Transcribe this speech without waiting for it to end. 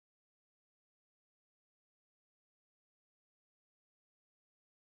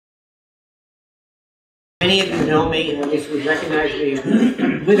Many of you know me, and at least would recognize me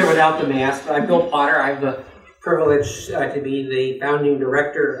with or without the mask. I'm Bill Potter. I have the privilege to be the founding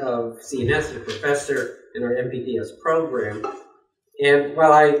director of CNS, a professor in our MPDS program. And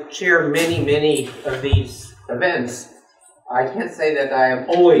while I chair many of these events, I can't say that I am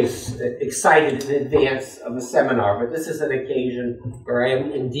always excited in advance of a seminar, but this is an occasion where I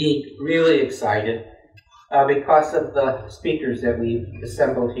am indeed really excited because of the speakers that we've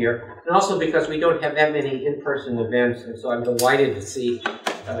assembled here, and also because we don't have that many in-person events, and so I'm delighted to see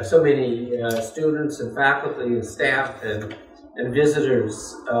so many students and faculty and staff and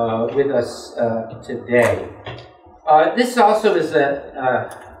visitors with us today. This also is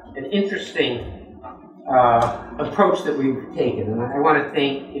an interesting approach that we've taken, and I want to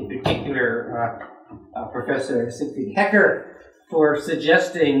thank in particular Professor Siegfried for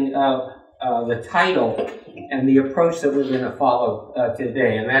suggesting the title and the approach that we're going to follow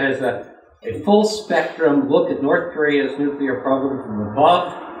today, and that is a full spectrum look at North Korea's nuclear program from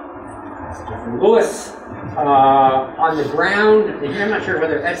above. From Lewis on the ground. I'm not sure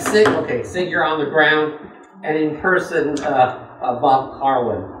whether that's Sig. Okay, Sig, you're on the ground, and in person, Bob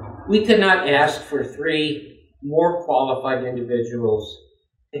Carlin. We could not ask for three more qualified individuals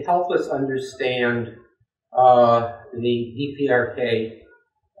to help us understand the DPRK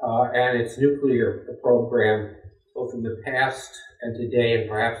and its nuclear program, both in the past and today, and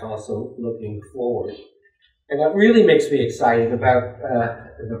perhaps also looking forward. And what really makes me excited about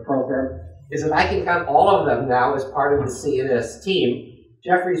the program is that I can count all of them now as part of the CNS team.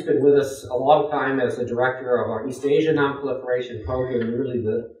 Jeffrey's been with us a long time as the director of our East Asia Non-Proliferation program, and really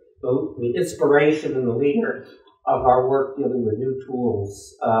the inspiration and the leader of our work dealing with new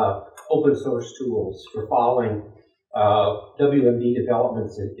tools, open source tools for following WMD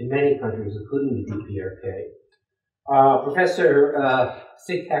developments in many countries, including the DPRK. Professor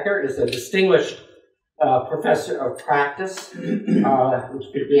Sig Hecker is a distinguished professor of practice,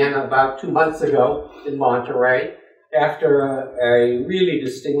 which began about 2 months ago in Monterey, after a really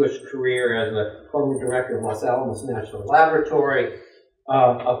distinguished career as a former director of Los Alamos National Laboratory,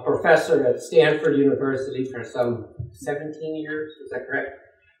 a professor at Stanford University for some 17 years, is that correct?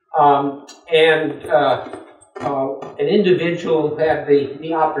 And an individual who had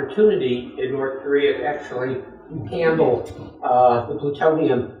the opportunity in North Korea to actually handle the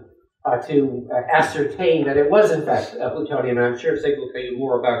plutonium to ascertain that it was in fact plutonium, and I'm sure Sig will tell you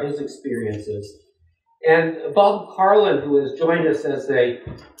more about his experiences. And Bob Carlin, who has joined us as a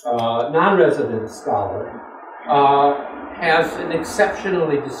non-resident scholar, has an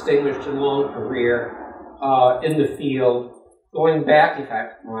exceptionally distinguished and long career in the field, going back, in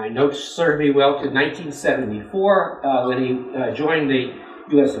fact, my notes serve me well, to 1974, when he joined the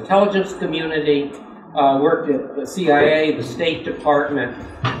U.S. intelligence community, worked at the CIA, the State Department,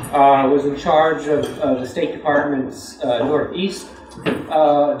 was in charge of the State Department's Northeast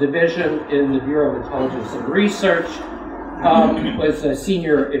Division in the Bureau of Intelligence and Research, was a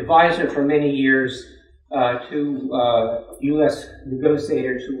senior advisor for many years to U.S.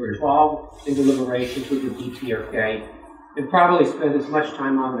 negotiators who were involved in deliberations with the DPRK, and probably spent as much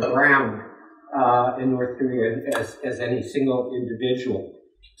time on the ground in North Korea as any single individual.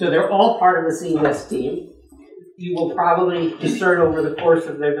 So they're all part of the CNS team. You will probably discern over the course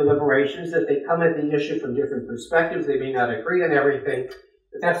of their deliberations that they come at the issue from different perspectives. They may not agree on everything,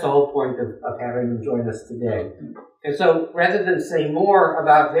 but that's the whole point of having them join us today. And so rather than say more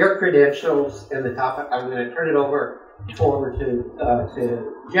about their credentials and the topic, I'm going to turn it forward to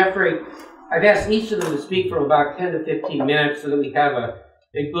Jeffrey. I've asked each of them to speak for about 10 to 15 minutes so that we have a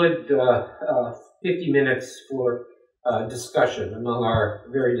good 50 minutes for discussion among our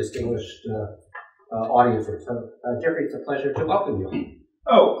very distinguished audiences. So, Jeffrey, it's a pleasure to welcome you.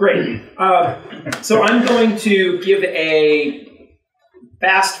 Oh, great. So I'm going to give a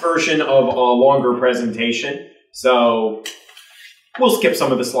fast version of a longer presentation. So we'll skip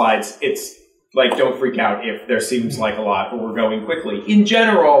some of the slides. It's like, don't freak out if there seems like a lot, but we're going quickly. In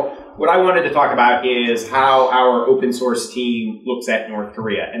general, what I wanted to talk about is how our open source team looks at North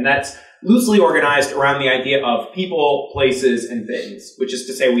Korea. And that's loosely organized around the idea of people, places, and things, which is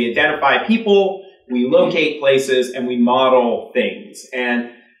to say we identify people, we locate places, and we model things.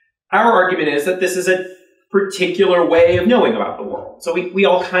 And our argument is that this is a particular way of knowing about the world. So we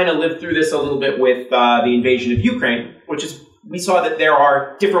all kind of lived through this a little bit with the invasion of Ukraine, which is we saw that there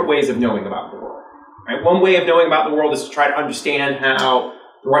are different ways of knowing about the world. Right? One way of knowing about the world is to try to understand how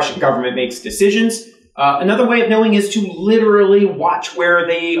the Russian government makes decisions. Another way of knowing is to literally watch where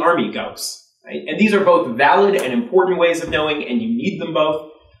the army goes. Right? And these are both valid and important ways of knowing, and you need them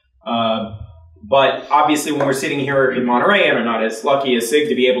both. But obviously, when we're sitting here in Monterey and are not as lucky as Sig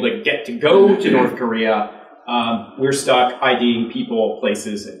to be able to get to go to North Korea, we're stuck IDing people,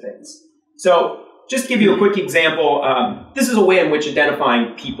 places, and things. So just to give you a quick example, this is a way in which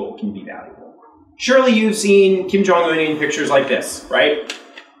identifying people can be valuable. Surely you've seen Kim Jong-un in pictures like this, right?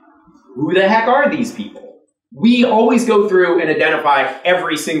 Who the heck are these people? We always go through and identify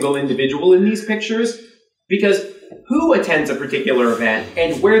every single individual in these pictures because who attends a particular event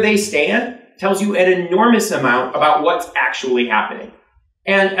and where they stand tells you an enormous amount about what's actually happening.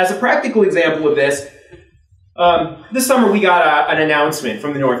 And as a practical example of this summer we got an announcement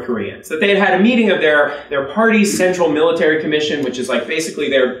from the North Koreans that they had a meeting of their party's Central Military Commission, which is like basically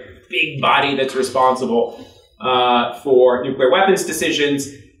their big body that's responsible for nuclear weapons decisions.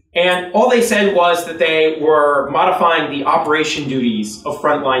 And all they said was that they were modifying the operation duties of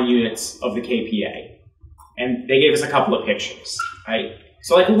frontline units of the KPA. And they gave us a couple of pictures, right?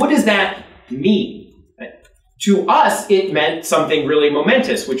 So like, what does that mean? To us, it meant something really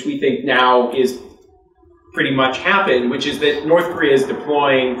momentous, which we think now is pretty much happened, which is that North Korea is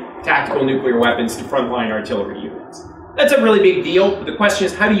deploying tactical nuclear weapons to frontline artillery units. That's a really big deal. The question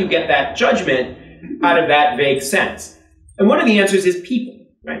is, how do you get that judgment out of that vague sense? And one of the answers is people,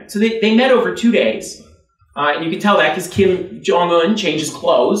 right? So they met over 2 days, and you can tell that because Kim Jong-un changes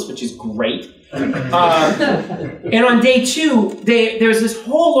clothes, which is great. And on day 2, there's this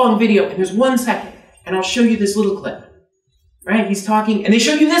whole long video, and there's 1 second, and I'll show you this little clip, right? He's talking, and they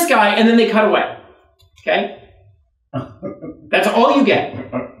show you this guy, and then they cut away, okay? That's all you get.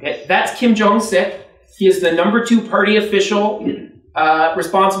 Okay? That's Kim Jong-sik. He is the #2 party official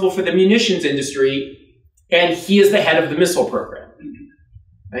responsible for the munitions industry, and he is the head of the missile program,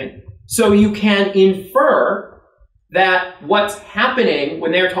 right? So you can infer that what's happening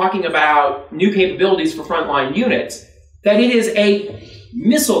when they're talking about new capabilities for frontline units, that it is a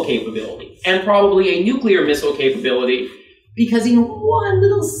missile capability, and probably a nuclear missile capability, because in 1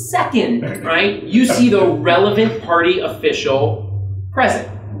 little second, right, you see the relevant party official present.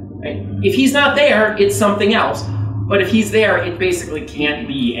 Right? If he's not there, it's something else. But if he's there, it basically can't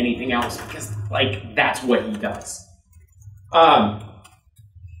be anything else, because, like, that's what he does.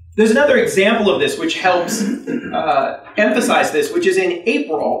 There's another example of this which helps emphasize this, which is in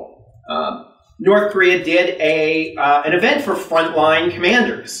April, North Korea did an event for frontline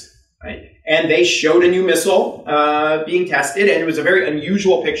commanders, right? And they showed a new missile being tested, and it was a very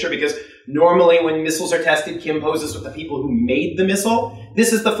unusual picture because normally when missiles are tested, Kim poses with the people who made the missile.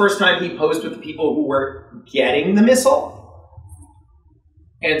 This is the first time he posed with the people who were getting the missile.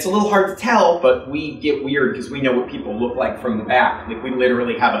 And it's a little hard to tell, but we get weird because we know what people look like from the back. Like, we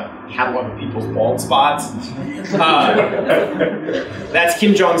literally have a catalog of people's bald spots. That's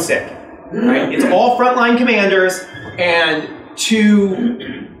Kim Jong-sik, right? It's all frontline commanders and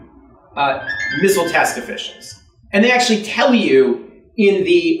 2 missile test officials. And they actually tell you in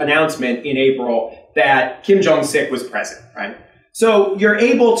the announcement in April that Kim Jong-sik was present, right? So you're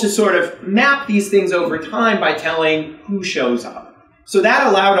able to sort of map these things over time by telling who shows up. So that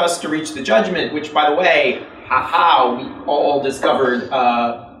allowed us to reach the judgment, which, by the way, we all discovered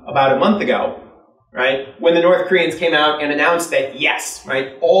about a month ago, right? When the North Koreans came out and announced that, yes,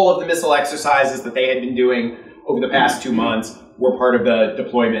 right, all of the missile exercises that they had been doing over the past 2 months were part of the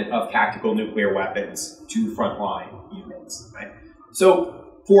deployment of tactical nuclear weapons to frontline units, right?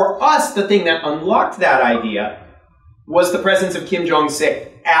 So for us, the thing that unlocked that idea was the presence of Kim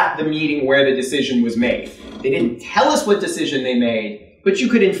Jong-sik at the meeting where the decision was made. They didn't tell us what decision they made, but you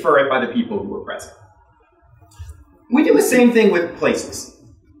could infer it by the people who were present. We do the same thing with places.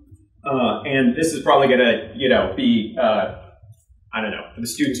 And this is probably going to, be, I don't know, for the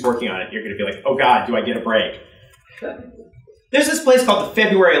students working on it, you're going to be like, oh God, do I get a break? There's this place called the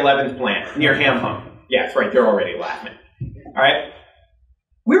February 11th plant near Hamhung. Yeah, that's right, they're already laughing. All right?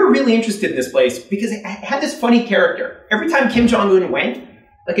 We were really interested in this place because it had this funny character. Every time Kim Jong-un went,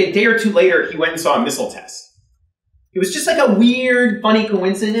 like a day or 2 later, he went and saw a missile test. It was just like a weird, funny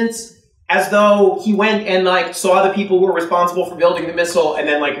coincidence, as though he went and like saw the people who were responsible for building the missile, and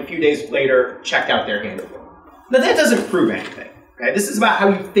then like a few days later, checked out their handbook. Now that doesn't prove anything. Okay? This is about how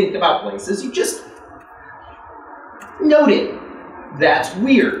you think about places. You just note it. That's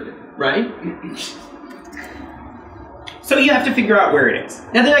weird, right? So you have to figure out where it is.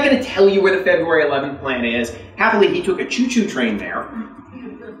 Now they're not going to tell you where the February 11th plant is. Happily, he took a choo-choo train there.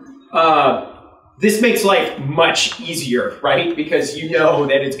 This makes life much easier, right? Because you know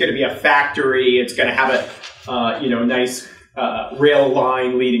that it's going to be a factory. It's going to have a nice rail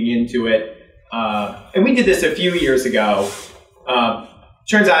line leading into it. And we did this a few years ago.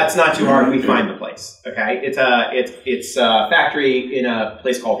 Turns out it's not too hard. We find the place. Okay, it's a factory in a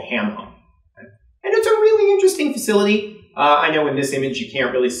place called Hamhung. really interesting facility. I know in this image you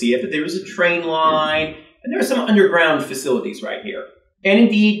can't really see it, but there was a train line, and there are some underground facilities right here. And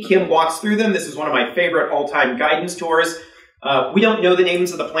indeed, Kim walks through them. This is one of my favorite all-time guidance tours. We don't know the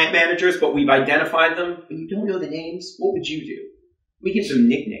names of the plant managers, but we've identified them. When you don't know the names, what would you do? We give them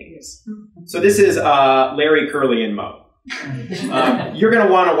nicknames. So this is Larry, Curly, and Mo. You're going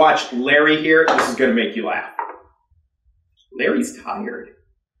to want to watch Larry here. This is going to make you laugh. Larry's tired.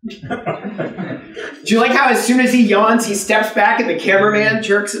 Do you like how as soon as he yawns, he steps back and the cameraman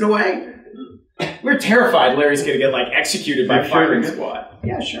jerks it away? We're terrified Larry's going to get, like, executed by firing squad.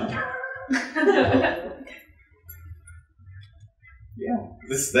 Yeah, sure. Yeah,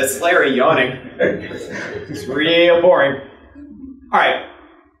 that's Larry yawning. It's real boring. All right.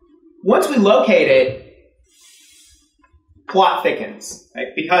 Once we locate it, plot thickens, right?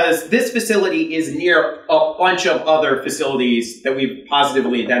 Because this facility is near a bunch of other facilities that we've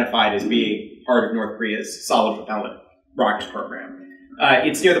positively identified as being part of North Korea's solid propellant rocket program.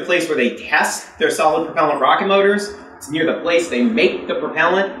 It's near the place where they test their solid propellant rocket motors. It's near the place they make the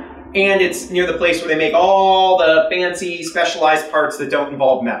propellant. And it's near the place where they make all the fancy specialized parts that don't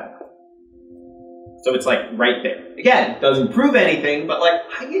involve metal. So it's like right there. Again, doesn't prove anything, but like,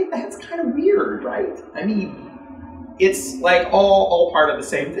 that's kind of weird, right? I mean, it's like all part of the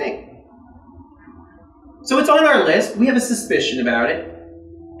same thing. So it's on our list. We have a suspicion about it.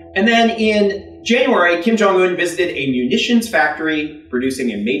 And then in January, Kim Jong-un visited a munitions factory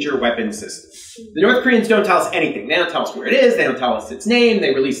producing a major weapons system. The North Koreans don't tell us anything. They don't tell us where it is. They don't tell us its name.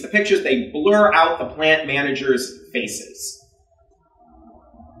 They release the pictures. They blur out the plant managers' faces.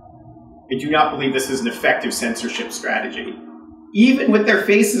 I do not believe this is an effective censorship strategy. Even with their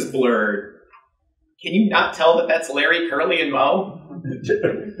faces blurred, can you not tell that that's Larry, Curly, and Mo?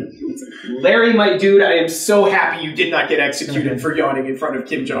 Larry, my dude, I am so happy you did not get executed for yawning in front of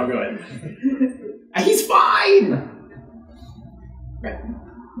Kim Jong-un. He's fine! Right.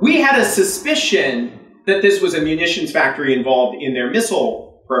 We had a suspicion that this was a munitions factory involved in their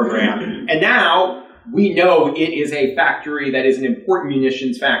missile program, and now we know it is a factory that is an important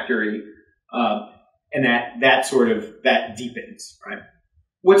munitions factory, and that deepens, right?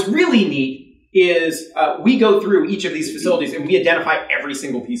 What's really neat is we go through each of these facilities and we identify every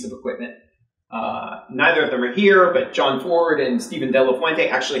single piece of equipment. Neither of them are here, but John Ford and Stephen De La Fuente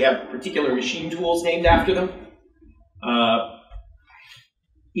actually have particular machine tools named after them.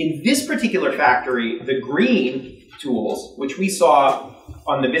 In this particular factory, the green tools, which we saw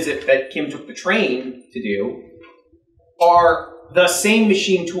on the visit that Kim took the train to do, are the same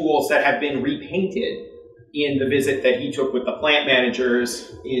machine tools that have been repainted in the visit that he took with the plant managers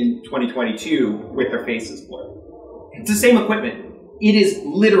in 2022 with their faces blurred. It's the same equipment. It is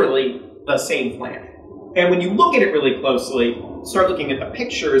literally the same plant. And when you look at it really closely, start looking at the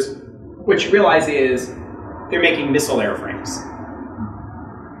pictures, what you realize is they're making missile airframes.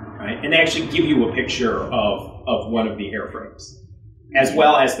 Right? And they actually give you a picture of one of the airframes, as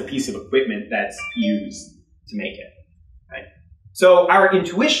well as the piece of equipment that's used to make it. Right? So our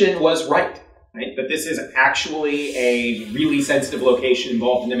intuition was right, that this is actually a really sensitive location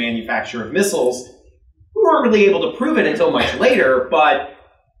involved in the manufacture of missiles. We weren't really able to prove it until much later, but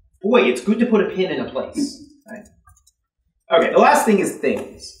boy, it's good to put a pin in a place. Right? Okay, the last thing is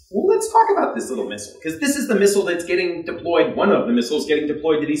things. Well, let's talk about this little missile, because this is the missile that's getting deployed, one of the missiles getting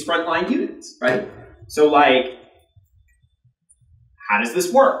deployed to these frontline units, right? So, like, how does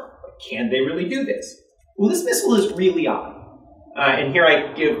this work? Can they really do this? Well, this missile is really odd. And here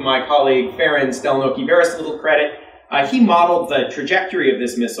I give my colleague Farron Stelnoki-Veris a little credit. He modeled the trajectory of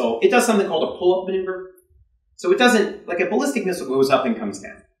this missile. It does something called a pull-up maneuver. So it doesn't, like a ballistic missile goes up and comes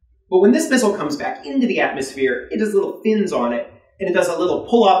down. But when this missile comes back into the atmosphere, it has little fins on it, and it does a little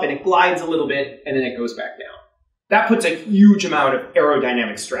pull-up, and it glides a little bit, and then it goes back down. That puts a huge amount of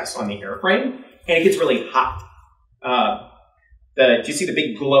aerodynamic stress on the airframe, and it gets really hot. Do you see the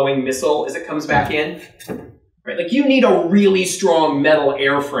big glowing missile as it comes back in? Right? Like, you need a really strong metal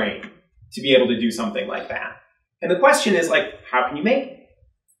airframe to be able to do something like that. And the question is, like, how can you make it?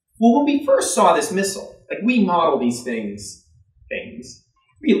 Well, when we first saw this missile, like, we model these things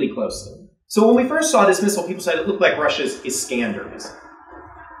really closely. So when we first saw this missile, people said it looked like Russia's Iskander missile.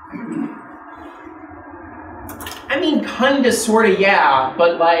 I mean, kinda, sorta, yeah,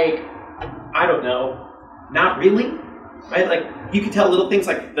 but like, I don't know, not really, right? Like, you can tell little things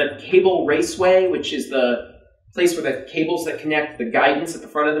like the cable raceway, which is the place where the cables that connect the guidance at the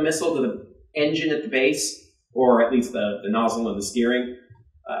front of the missile to the engine at the base, or at least the nozzle of the steering,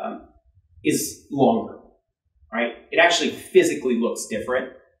 is longer, right? It actually physically looks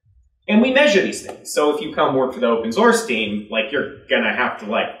different. And we measure these things. So if you come work for the open source team, like, you're gonna have to,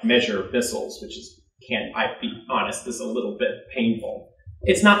 like, measure missiles, which is can't I be honest, is a little bit painful.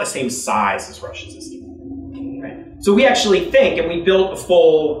 It's not the same size as Russia's iskander. Right? So we actually think, and we built a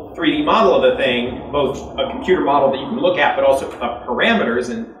full 3D model of the thing, both a computer model that you can look at, but also parameters,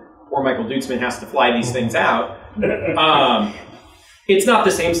 and poor Michael Dutzman has to fly these things out. It's not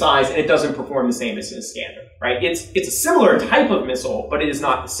the same size, and it doesn't perform the same as an iskander, right? It's a similar type of missile, but it is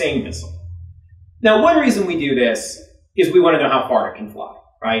not the same missile. Now, one reason we do this is we want to know how far it can fly,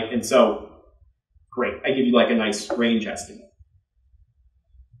 right? And so, great, I give you like a nice range estimate.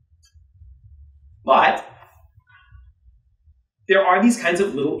 But there are these kinds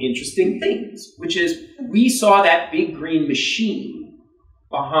of little interesting things, which is we saw that big green machine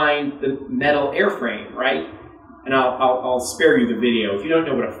behind the metal airframe, right? And I'll spare you the video. If you don't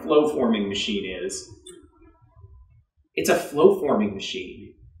know what a flow-forming machine is, it's a flow-forming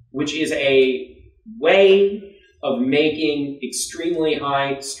machine, which is a way of making extremely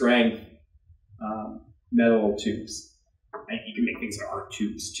high-strength metal tubes. And you can make things that are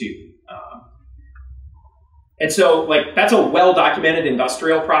tubes, too. And so, like, that's a well-documented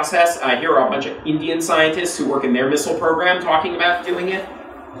industrial process. Here are a bunch of Indian scientists who work in their missile program talking about doing it.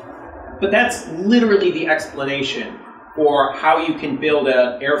 But that's literally the explanation for how you can build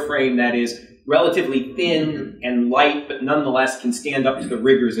an airframe that is relatively thin and light, but nonetheless can stand up to the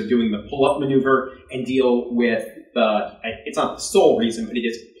rigors of doing the pull-up maneuver and deal with the, it's not the sole reason, but it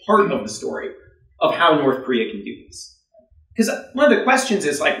is part of the story of how North Korea can do this. Because one of the questions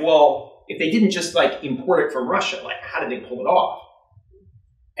is like, well, if they didn't just like import it from Russia, like how did they pull it off?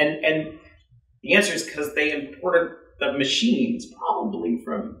 And the answer is because they imported the machines probably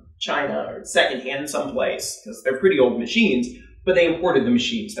from China or secondhand someplace, because they're pretty old machines, but they imported the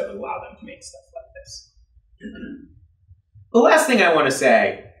machines that would allow them to make stuff like this. The last thing I want to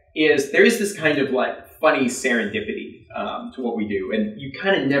say is there is this kind of like funny serendipity to what we do, and you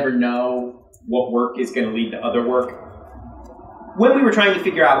kind of never know what work is going to lead to other work. When we were trying to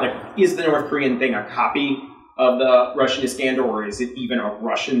figure out, like, is the North Korean thing a copy of the Russian Iskander, or is it even a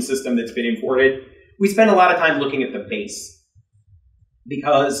Russian system that's been imported, we spent a lot of time looking at the base,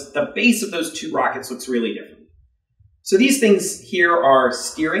 because the base of those two rockets looks really different. So these things here are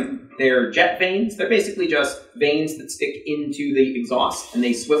steering. They're jet vanes. They're basically just vanes that stick into the exhaust, and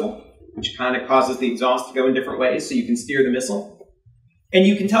they swivel, which kind of causes the exhaust to go in different ways so you can steer the missile. And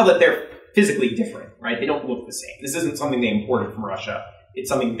you can tell that they're physically different, right? They don't look the same. This isn't something they imported from Russia. It's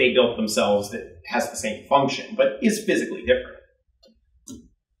something they built themselves that has the same function, but is physically different.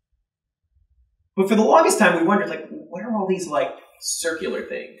 But for the longest time, we wondered, like, what are all these, like, circular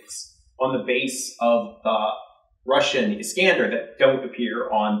things on the base of the Russian Iskander that don't appear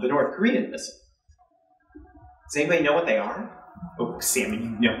on the North Korean missile? Does anybody know what they are? Oh, Sammy,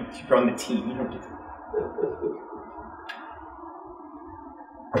 you know, you're on the team. You don't do that.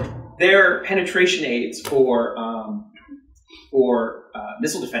 They're penetration aids for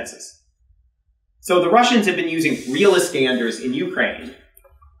missile defenses. So the Russians have been using real Iskanders in Ukraine,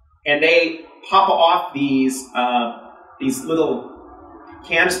 and they pop off these little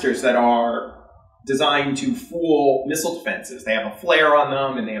canisters that are designed to fool missile defenses. They have a flare on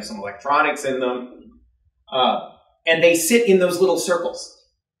them, and they have some electronics in them, and they sit in those little circles.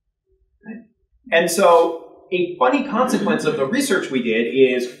 Right? And so a funny consequence of the research we did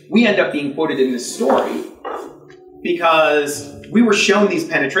is we end up being quoted in this story because we were shown these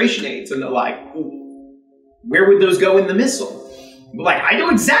penetration aids, and they're like, where would those go in the missile? We're like, I know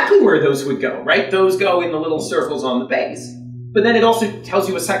exactly where those would go, right? Those go in the little circles on the base. But then it also tells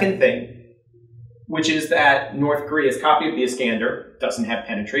you a second thing, which is that North Korea's copy of the Iskander doesn't have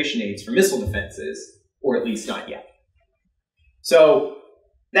penetration aids for missile defenses, or at least not yet. So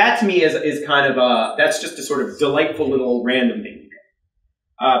that to me is kind of that's just a sort of delightful little random thing.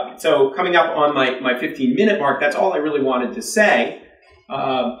 So coming up on my 15-minute mark, that's all I really wanted to say.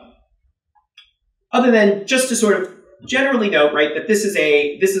 Other than just to sort of generally note, right, that this is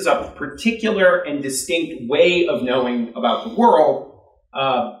a particular and distinct way of knowing about the world,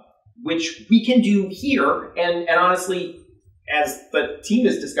 which we can do here, and honestly, as the team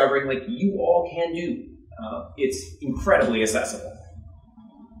is discovering, like, you all can do. It's incredibly accessible.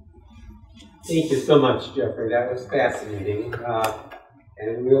 Thank you so much, Jeffrey. That was fascinating.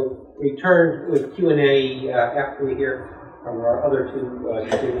 And we'll return with Q&A after we hear from our other two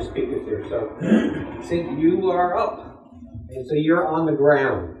distinguished speakers here. So, Sig, you are up. And so you're on the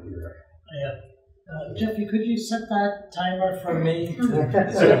ground here. Yeah. Jeffrey, could you set that timer for me? Try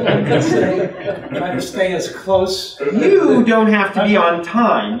to stay as close. You don't have to be on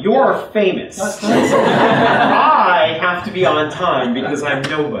time. You're famous. I have to be on time because I'm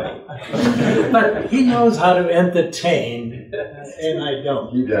nobody. But he knows how to entertain. and I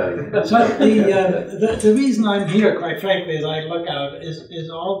don't. You got it. So the reason I'm here, quite frankly, as I look out, is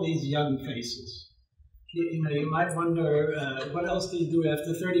all these young faces. You might wonder, what else do you do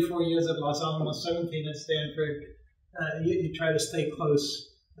after 34 years at Los Alamos, 17 at Stanford? You try to stay close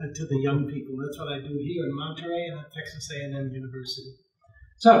to the young people. That's what I do here in Monterey and at Texas A&M University.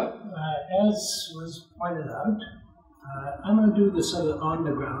 So, as was pointed out, I'm going to do this sort of on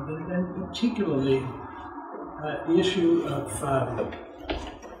the ground, and particularly the issue of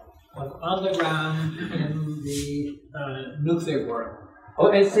on the ground in the nuclear world. Oh,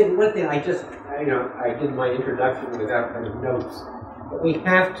 and say one thing, I did my introduction without kind of notes, but we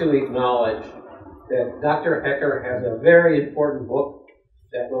have to acknowledge that Dr. Hecker has a very important book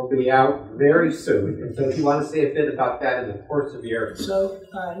that will be out very soon. And so if you want to say a bit about that in the course of your... So,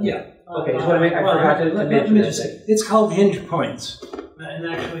 yeah. Okay, just want to make, I forgot to mention this. It's called Hinge Points. And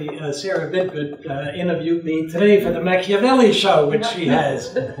actually, Sarah Bidgood interviewed me today for the Machiavelli show, which she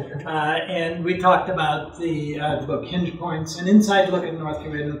has. And we talked about the book Hinge Points, an inside look at North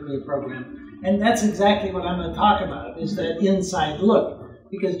Korea nuclear program. And that's exactly what I'm going to talk about, is that inside look.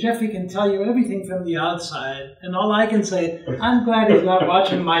 Because Jeffrey can tell you everything from the outside, and all I can say, I'm glad he's not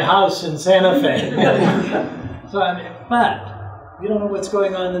watching my house in Santa Fe. So, but we don't know what's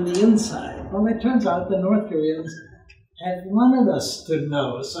going on in the inside. Well, it turns out the North Koreans had wanted us to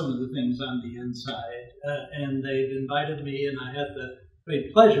know some of the things on the inside, and they've invited me, and I had the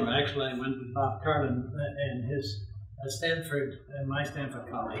great pleasure. Actually, I went with Bob Carlin and his Stanford, and my Stanford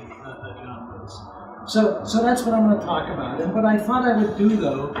colleague, John Lewis. So that's what I'm going to talk about. And what I thought I would do,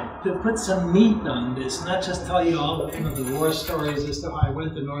 though, to put some meat on this, not just tell you all the war stories as to how I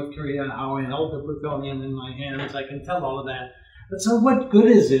went to North Korea, how I held the plutonium in my hands. I can tell all of that. But so what good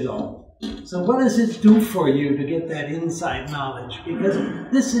is it all? So what does it do for you to get that inside knowledge? Because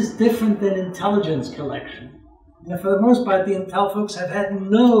this is different than intelligence collection. And for the most part, the intel folks have had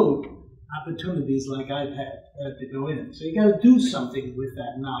no opportunities like I've had to go in. So you got to do something with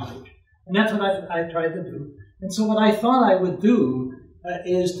that knowledge. And that's what I tried to do. And so what I thought I would do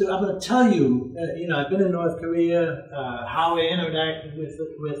is I'm going to tell you, I've been in North Korea, how I interacted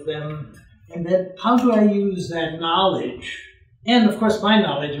with them, and then how do I use that knowledge, and of course my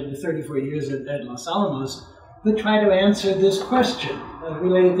knowledge of the 34 years at Los Alamos, to try to answer this question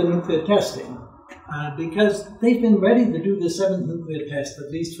related to nuclear testing. Because they've been ready to do the 7th nuclear test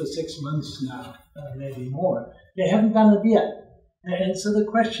at least for 6 months now, maybe more. They haven't done it yet. And so the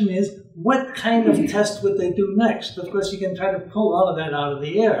question is, what kind of test would they do next? Of course, you can try to pull all of that out of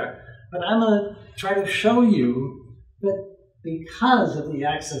the air, but I'm going to try to show you that because of the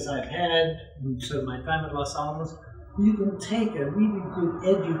access I've had, so my time at Los Alamos, you can take a really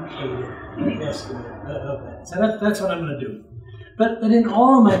good educated estimate of that. So that's what I'm going to do. But in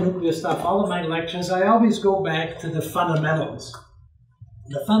all of my nuclear stuff, all of my lectures, I always go back to the fundamentals.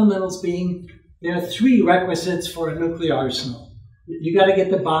 The fundamentals being, there are 3 requisites for a nuclear arsenal. You got to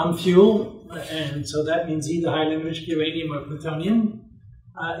get the bomb fuel, and so that means either highly enriched uranium or plutonium.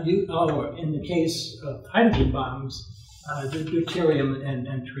 Or in the case of hydrogen bombs, deuterium and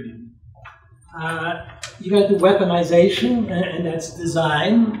tritium. You got the weaponization, and that's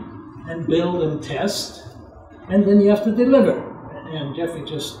design and build and test, and then you have to deliver. And Jeffrey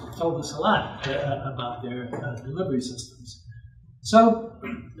just told us a lot about their delivery systems. So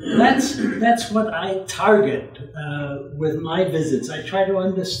that's what I target with my visits. I try to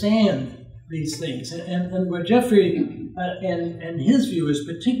understand these things. And where Jeffrey and his view is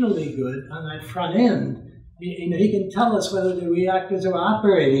particularly good on that front end, he can tell us whether the reactors are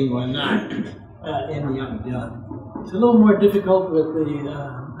operating or not in Yongbyon. It's a little more difficult with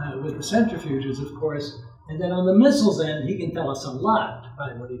the centrifuges, of course. And then on the missiles end, he can tell us a lot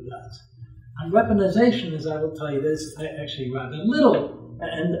by what he does. On weaponization, as I will tell you, there's actually rather little.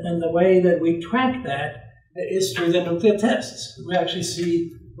 And the way that we track that is through the nuclear tests. We actually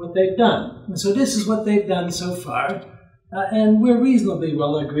see what they've done. And so this is what they've done so far. And we're reasonably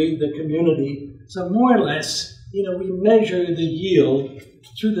well agreed, the community. So more or less, we measure the yield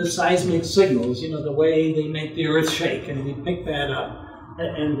through the seismic signals, the way they make the earth shake, and we pick that up.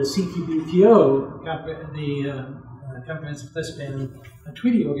 And the CTBTO, the Comprehensive Test Ban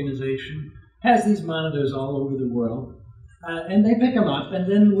Treaty Organization, has these monitors all over the world. And they pick them up, and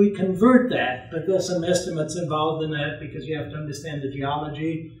then we convert that. But there's some estimates involved in that because you have to understand the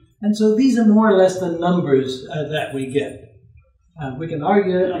geology. And so these are more or less the numbers that we get. We can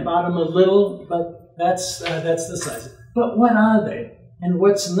argue about them a little, but that's the size. But what are they? And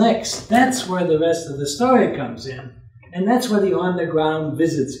what's next? That's where the rest of the story comes in. And that's where the on-the-ground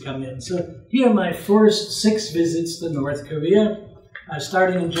visits come in. So here are my first 6 visits to North Korea,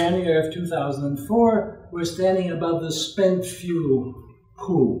 starting in January of 2004. we're standing above the spent fuel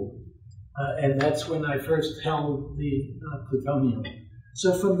pool. And that's when I first held the plutonium.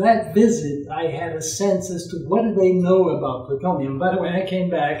 So from that visit, I had a sense as to what do they know about plutonium. By the way, I came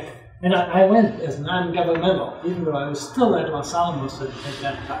back, and I went as non-governmental, even though I was still at Los Alamos at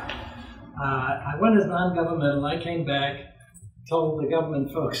that time. I went as non-governmental. I came back, told the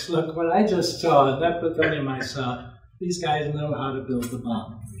government folks, look, what I just saw, that plutonium I saw, these guys know how to build the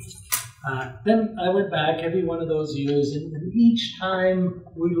bomb. Then I went back every one of those years, and each time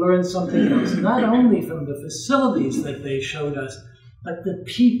we learned something else, not only from the facilities that they showed us, but the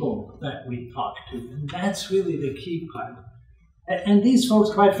people that we talked to. And that's really the key part. And these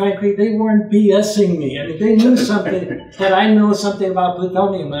folks, quite frankly, they weren't BSing me. I mean, they knew something, that I know something about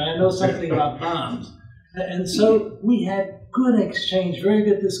plutonium, and I know something about bombs. And so we had good exchange, very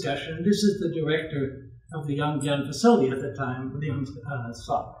good discussion. This is the director of the Yongbyon facility at the time, William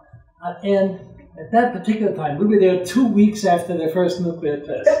Saw. And at that particular time, we were there 2 weeks after their first nuclear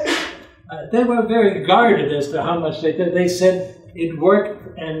test. They were very guarded as to how much they did. They said it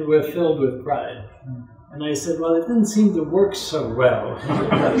worked and we're filled with pride. And I said, well, it didn't seem to work so well.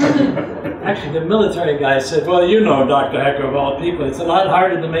 Actually, the military guy said, well, you know, Dr. Hecker, of all people, it's a lot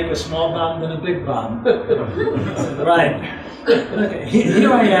harder to make a small bomb than a big bomb. I said, right. Okay,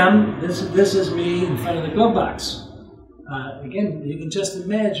 here I am. This is me in front of the glove box. Again, you can just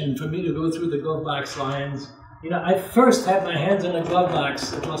imagine for me to go through the glove box lines. You know, I first had my hands in a glove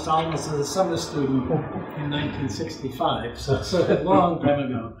box at Los Alamos as a summer student in 1965, so a long time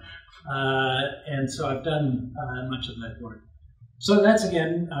ago. And so I've done much of that work. So that's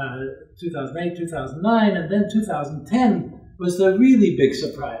again 2008, 2009, and then 2010 was the really big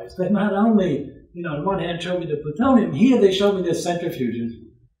surprise. That not only, you know, on one hand showed me the plutonium, here they showed me the centrifuges,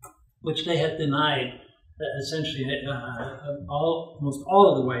 which they had denied essentially almost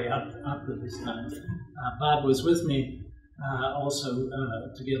all of the way up to this time. Bob was with me also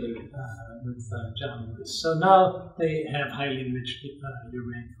together with John Lewis. So now they have highly enriched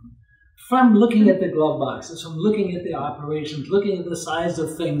uranium. From looking at the glove boxes, from looking at the operations, looking at the size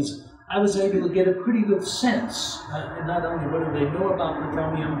of things, I was able to get a pretty good sense. And not only what do they know about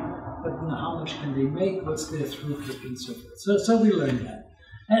plutonium, but you know, how much can they make, what's their throughput, and so forth. So we learned that.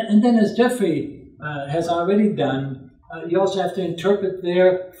 And then as Jeffrey has already done, you also have to interpret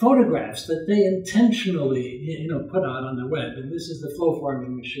their photographs that they intentionally, you know, put out on the web. And this is the flow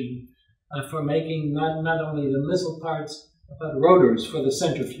forming machine for making not only the missile parts, but rotors for the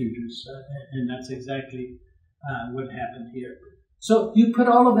centrifuges. And that's exactly what happened here. So you put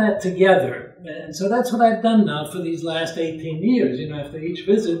all of that together. And so that's what I've done now for these last 18 years. You know, after each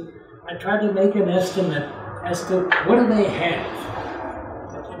visit, I try to make an estimate as to what do they have.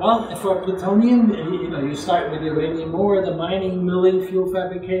 Well, for plutonium, you know, you start with uranium ore, the mining, milling, fuel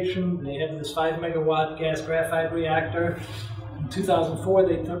fabrication. They have this 5 megawatt gas graphite reactor. In 2004,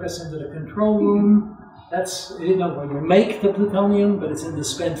 they took us into the control room. That's, you know, when you make the plutonium, but it's in the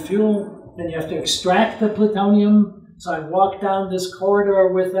spent fuel. Then you have to extract the plutonium. So I walk down this corridor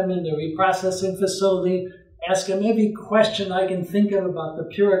with them in the reprocessing facility, ask them every question I can think of about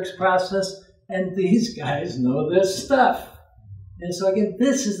the Purex process, and these guys know their stuff. And so again,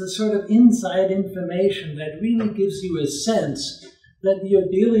 this is the sort of inside information that really gives you a sense that you're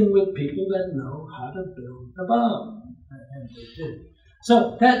dealing with people that know how to build a bomb. And they did.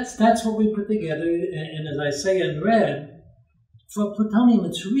 So that's what we put together. And as I say in red, for plutonium,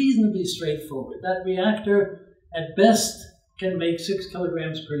 it's reasonably straightforward. That reactor, at best, can make 6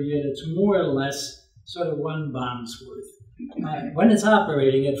 kilograms per unit. It's more or less sort of one bomb's worth. When it's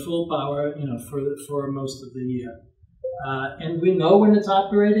operating at full power, you know, for most of the year. And we know when it's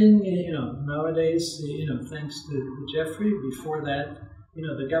operating, you know, nowadays, you know, thanks to Jeffrey. Before that, you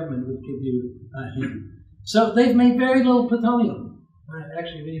know, the government would give you a hint. So they've made very little plutonium.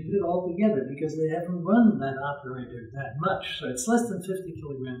 Actually, when you put it all together, because they haven't run that operator that much. So it's less than 50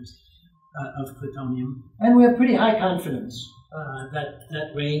 kilograms of plutonium. And we have pretty high confidence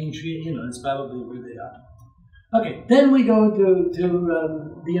that range, you know, is probably where they are. Okay, then we go to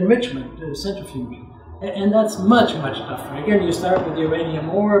the enrichment, the centrifuge. And that's much, much tougher. Again, you start with uranium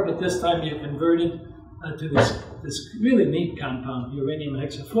ore, but this time you convert it to this really neat compound, uranium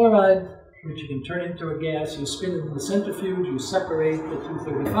hexafluoride, which you can turn into a gas. You spin it in the centrifuge, you separate the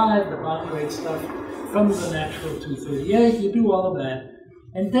 235, the bomb-grade stuff, from the natural 238. You do all of that.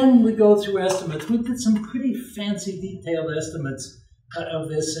 And then we go through estimates. We did some pretty fancy, detailed estimates of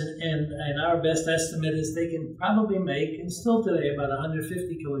this, and our best estimate is they can probably make, and still today, about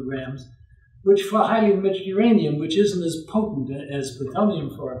 150 kilograms, which for highly enriched uranium, which isn't as potent as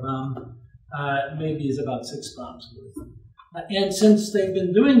plutonium for a bomb, maybe is about 6 bombs worth. And since they've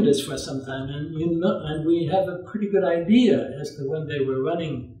been doing this for some time, and we have a pretty good idea as to when they were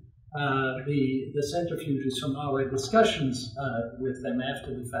running the centrifuges from our discussions with them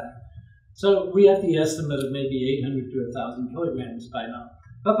after the fact. So we have the estimate of maybe 800 to 1,000 kilograms by now.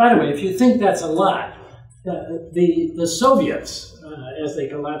 But by the way, if you think that's a lot, the Soviets, as they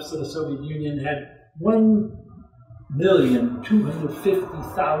collapsed to the Soviet Union, had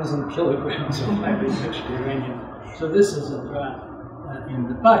 1,250,000 kilograms of highly enriched uranium. So this is a drop in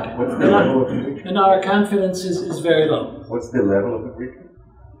the bucket. What's the level of enrichment? And our confidence is very low. What's the level of enrichment?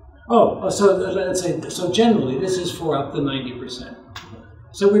 So let's say, so generally this is for up to 90%.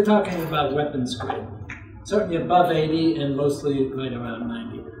 So we're talking about weapons grade. Certainly above 80 and mostly right around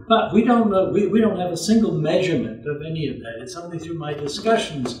 90. But we don't know, we don't have a single measurement of any of that. It's only through my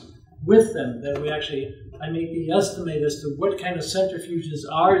discussions with them that I make the estimate as to what kind of centrifuges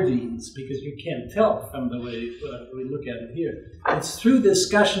are these, because you can't tell from the way we look at it here. It's through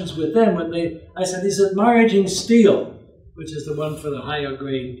discussions with them when I said, is it margin steel, which is the one for the higher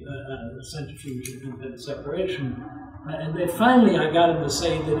grade centrifuge and separation. And they finally, I got them to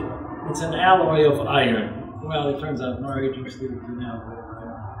say that it's an alloy of iron. Well, it turns out margin steel is an alloy of iron.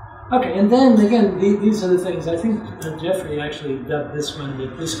 Okay, and then again, these are the things, I think Jeffrey actually dubbed this one the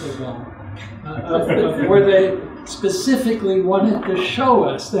disco ball, of where they specifically wanted to show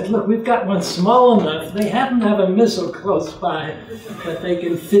us that, look, we've got one small enough, they happen to have a missile close by that they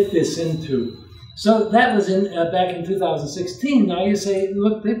can fit this into. So that was back in 2016. Now you say,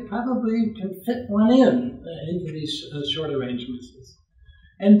 look, they probably can fit one into these short-range missiles.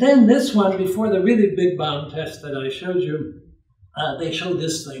 And then this one, before the really big bomb test that I showed you, they showed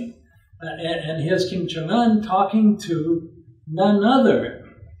this thing. And here's Kim Jong-un talking to none other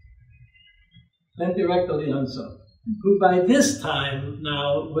than Director Lee Hyun-suk, who by this time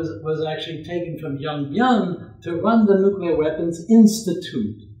now was actually taken from Yongbyon to run the Nuclear Weapons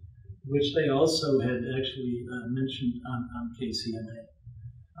Institute, which they also had actually mentioned on KCNA.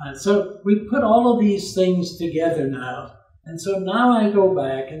 So we put all of these things together now. And so now I go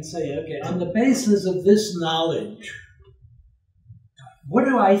back and say, okay, on the basis of this knowledge, what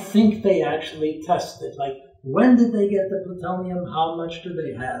do I think they actually tested? Like, when did they get the plutonium? How much do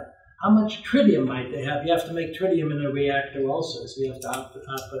they have? How much tritium might they have? You have to make tritium in a reactor also, so you have to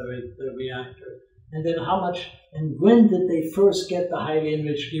operate the reactor. And then how much, and when did they first get the highly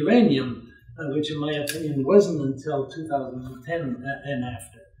enriched uranium, which in my opinion wasn't until 2010 and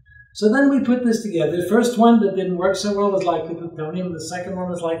after. So then we put this together. The first one that didn't work so well was likely plutonium. The second one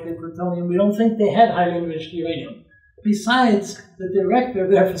was likely plutonium. We don't think they had highly enriched uranium. Besides, the director of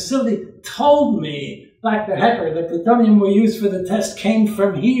their facility told me, Dr. Hecker, the plutonium we used for the test came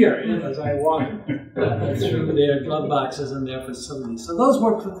from here, as I walked through their glove boxes in their facility. So those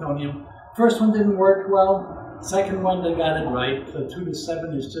were plutonium. First one didn't work well. Second one, they got it right. The 2 to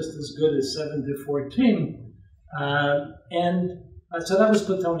 7 is just as good as 7 to 14. So that was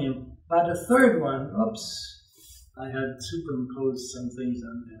plutonium. By the third one, oops, I had superimposed some things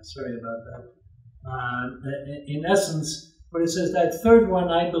on there. Sorry about that. In essence, what it says, that third one,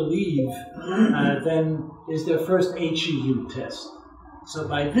 I believe, then is their first HEU test. So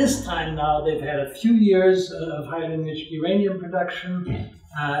by this time now, they've had a few years of highly enriched uranium production,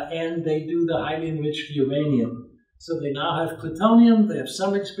 and they do the highly enriched uranium. So they now have plutonium, they have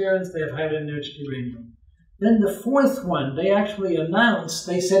some experience, they have highly enriched uranium. Then the fourth one, they actually announced,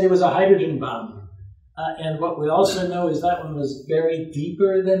 they said it was a hydrogen bomb. And what we also know is that one was buried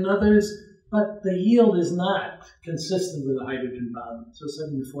deeper than others, but the yield is not consistent with a hydrogen bomb, so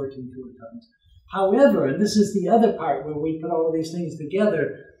 7 to 14 kilotons. However, and this is the other part where we put all of these things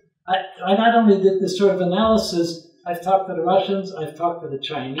together, I not only did this sort of analysis, I've talked to the Russians, I've talked to the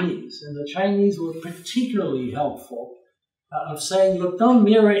Chinese, and the Chinese were particularly helpful of saying, look, don't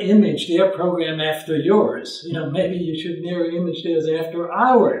mirror image their program after yours. Maybe you should mirror image theirs after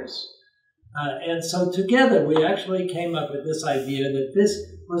ours. And so together we actually came up with this idea that this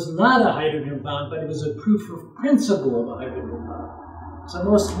was not a hydrogen bomb, but it was a proof of principle of a hydrogen bomb. So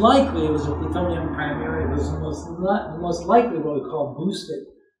most likely it was a plutonium primary. It was most likely what we call boosted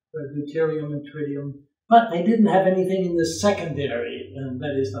deuterium and tritium. But they didn't have anything in the secondary, and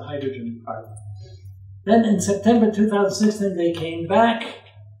that is the hydrogen part. Then in September 2016, they came back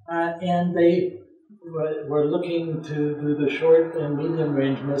and they were looking to do the short and medium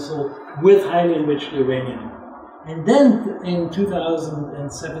range missile with highly enriched uranium. And then in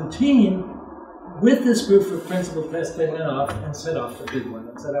 2017, with this proof of principle test, they went off and set off the big one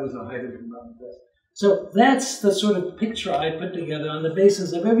and said that was a hydrogen bomb test. So that's the sort of picture I put together on the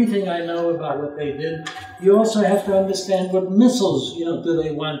basis of everything I know about what they did. You also have to understand what missiles, do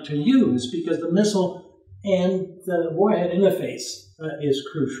they want to use, because the missile and the warhead interface is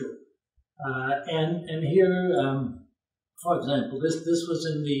crucial. And here, for example, this was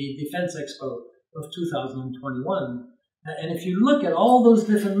in the Defense Expo of 2021. And if you look at all those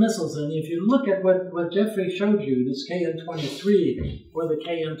different missiles, and if you look at what Jeffrey showed you, this KN-23 or the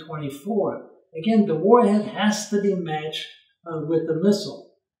KN-24, again, the warhead has to be matched with the missile.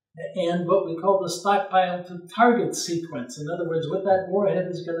 And what we call the stockpile to target sequence. In other words, what that warhead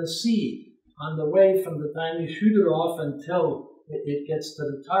is going to see on the way from the time you shoot it off until it gets to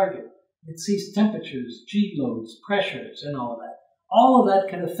the target. It sees temperatures, G loads, pressures, and all that. All of that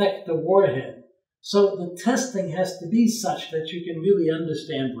can affect the warhead. So the testing has to be such that you can really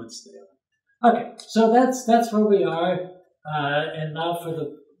understand what's there. Okay, so that's where we are. And now for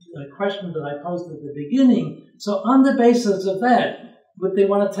the question that I posed at the beginning. So on the basis of that, would they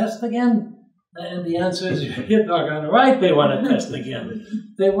want to test again? And the answer is, you're doggone right, they want to test again.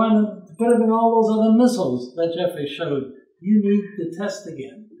 They want to put it in all those other missiles that Jeffrey showed. You need to test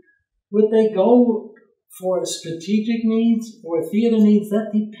again. Would they go for strategic needs or theater needs?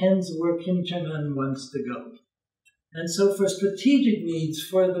 That depends where Kim Jong-un wants to go. And so for strategic needs,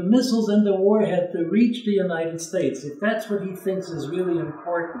 for the missiles and the warhead to reach the United States, if that's what he thinks is really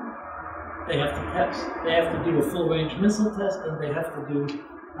important, they have to test. They have to do a full-range missile test, and they have to do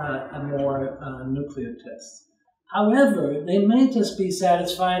a more nuclear test. However, they may just be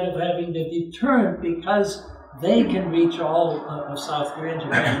satisfied of having the deterrent because they can reach all of South Korea and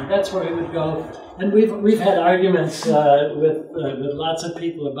Japan. And that's where he would go. And we've had arguments with lots of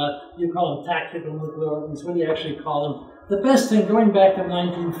people about, you call them tactical nuclear weapons, what do you actually call them? The best thing, going back to the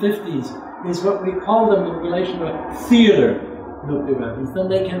 1950s, is what we call them in relation to theater nuclear weapons. Then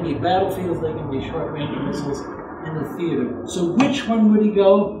they can be battlefields, they can be short-range missiles in the theater. So which one would he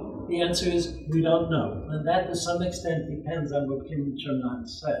go? The answer is, we don't know. And that to some extent depends on what Kim Jong-un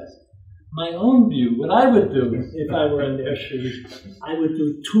says. My own view, what I would do if I were in their shoes, I would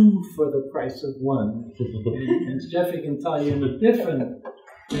do 2 for the price of 1. And Jeffrey can tell you in the different,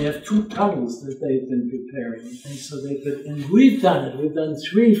 they have 2 tunnels that they've been preparing. And so they could, and we've done it, we've done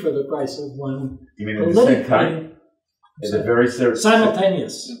 3 for the price of 1. You mean at the same time? Is it very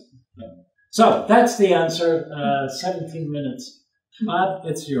simultaneous? Yeah. So that's the answer, 17 minutes. Bob,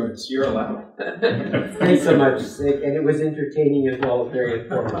 it's yours. You're allowed. Thanks so much. And it was entertaining as well as very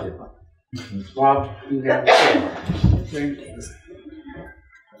informative. Bob, you have the floor.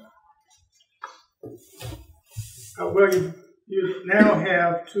 Well, you now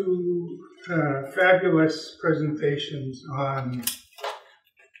have 2 fabulous presentations on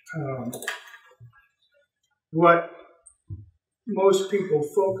what most people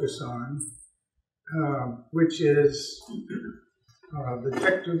focus on, which is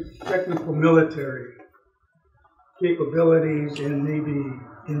the technical military capabilities and maybe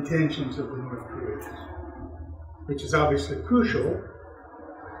intentions of the North Koreans, which is obviously crucial,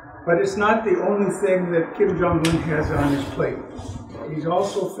 but it's not the only thing that Kim Jong-un has on his plate. He's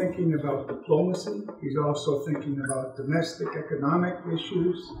also thinking about diplomacy. He's also thinking about domestic economic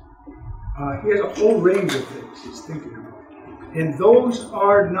issues. He has a whole range of things he's thinking about. And those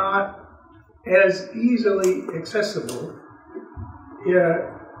are not as easily accessible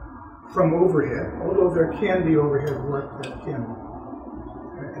from overhead, although there can be overhead work that can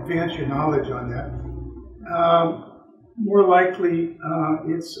advance your knowledge on that. More likely,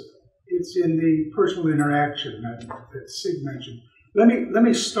 it's in the personal interaction that Sig mentioned. Let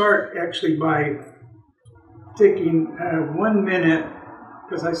me start actually by taking 1 minute,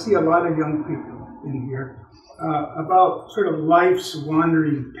 because I see a lot of young people in here, about sort of life's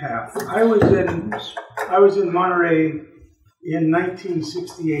wandering path. I was in Monterey in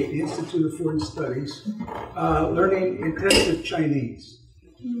 1968, the Institute of Foreign Studies, learning intensive Chinese.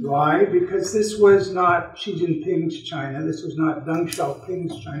 Why? Because this was not Xi Jinping's China, this was not Deng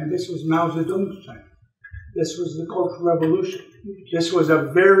Xiaoping's China, this was Mao Zedong's China. This was the Cultural Revolution. This was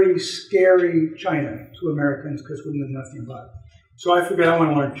a very scary China to Americans because we knew nothing about it. So I figured I want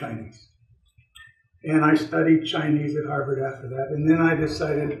to learn Chinese. And I studied Chinese at Harvard after that. And then I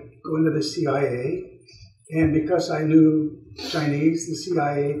decided to go into the CIA. And because I knew Chinese, the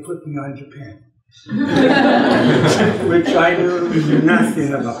CIA put me on Japan. Which I knew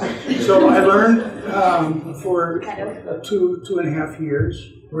nothing about. So I learned for 2.5 years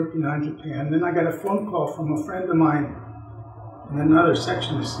working on Japan. Then I got a phone call from a friend of mine in another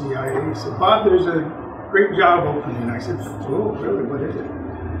section of CIA. He said, "Bob, there's a great job opening." I said, "Oh, really? What is it?"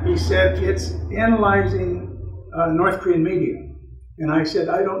 He said, "It's analyzing North Korean media And I said,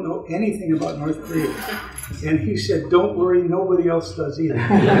 I don't know anything about North Korea. And he said, don't worry, nobody else does either.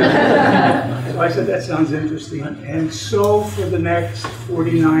 So I said, that sounds interesting. And so for the next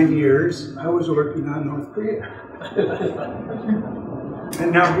 49 years, I was working on North Korea.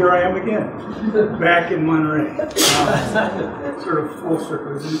 And now here I am again, back in Monterey. Sort of full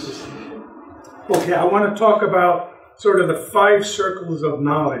circle. It's interesting. Okay, I want to talk about sort of the 5 circles of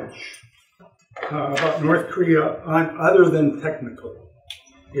knowledge about North Korea on other than technical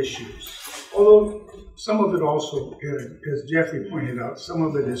issues. Although some of it also, as Jeffrey pointed out, some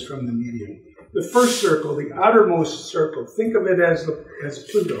of it is from the media. The first circle, the outermost circle, think of it as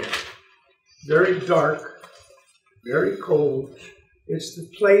Pluto. Very dark, very cold. It's the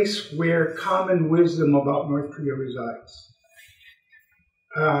place where common wisdom about North Korea resides.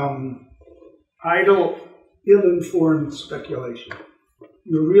 Idle, ill-informed speculation.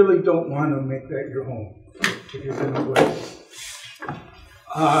 You really don't want to make that your home if you're going to West.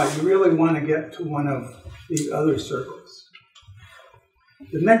 You really want to get to one of the other circles.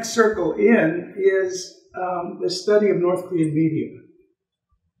 The next circle in is the study of North Korean media.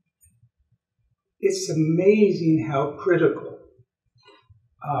 It's amazing how critical,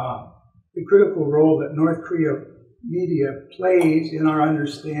 the critical role that North Korea media plays in our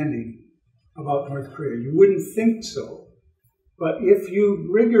understanding about North Korea. You wouldn't think so, but if you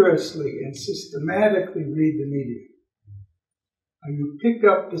rigorously and systematically read the media, you pick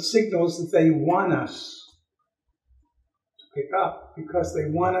up the signals that they want us to pick up because they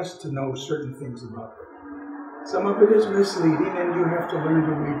want us to know certain things about them. Some of it is misleading, and you have to learn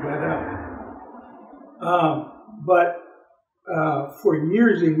to read that out. But for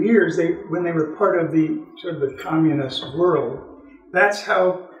years and years, when they were part of the sort of the communist world, that's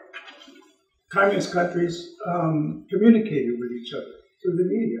how communist countries communicated with each other, through the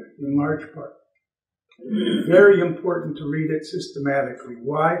media, in large part. Very important to read it systematically.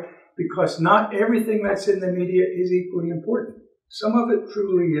 Why? Because not everything that's in the media is equally important. Some of it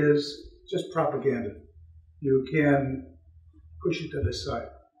truly is just propaganda. You can push it to the side.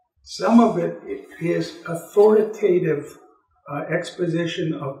 Some of it is authoritative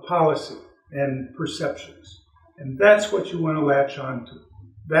exposition of policy and perceptions. And that's what you want to latch on to.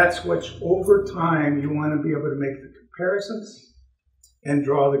 That's what, over time, you want to be able to make the comparisons and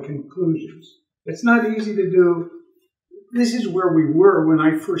draw the conclusions. It's not easy to do. This is where we were when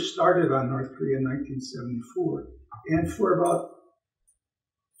I first started on North Korea in 1974. And for about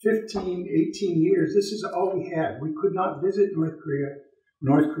 15, 18 years, this is all we had. We could not visit North Korea.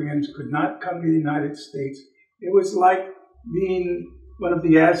 North Koreans could not come to the United States. It was like being one of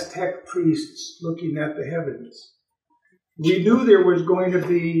the Aztec priests looking at the heavens. We knew there was going to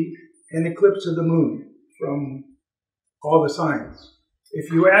be an eclipse of the moon from all the signs. If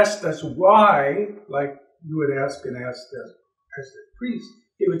you asked us why, like you would ask and ask the priest,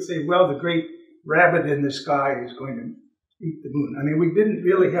 he would say, well, the great rabbit in the sky is going to eat the moon. I mean, we didn't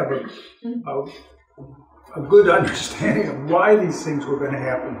really have a good understanding of why these things were going to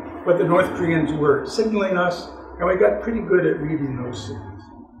happen. But the North Koreans were signaling us, and we got pretty good at reading those signals.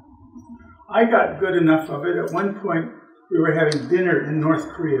 I got good enough of it. At one point, we were having dinner in North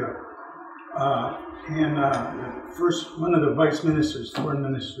Korea, and one of the vice ministers, foreign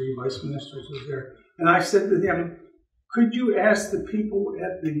ministry vice ministers was there. And I said to him, could you ask the people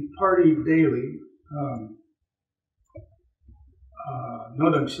at the party daily,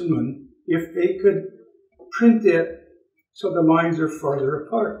 Nodam Shinmun, if they could print it so the lines are farther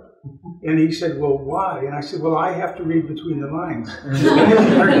apart? And he said, well, why? And I said, well, I have to read between the lines. It's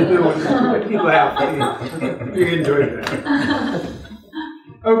hard to do, but he laughed. He enjoyed that.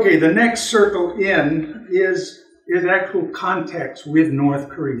 Okay, the next circle in is actual contacts with North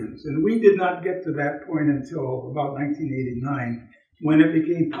Koreans. And we did not get to that point until about 1989, when it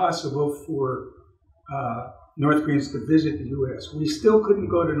became possible for North Koreans to visit the U.S. We still couldn't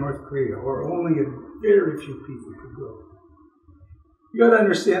go to North Korea, or only a very few people could go. You got to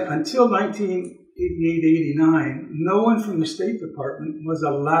understand, until 1988-89, no one from the State Department was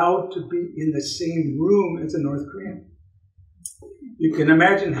allowed to be in the same room as a North Korean. You can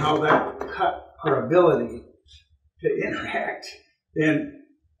imagine how that cut our ability to interact and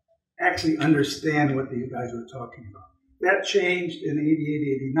actually understand what these guys were talking about. That changed in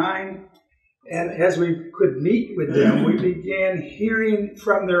 88-89, and as we could meet with them, we began hearing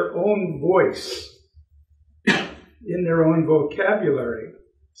from their own voice, in their own vocabulary,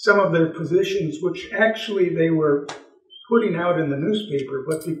 some of their positions, which actually they were putting out in the newspaper,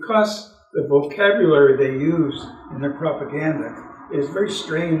 but because the vocabulary they used in their propaganda is very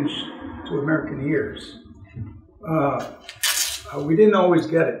strange to American ears, we didn't always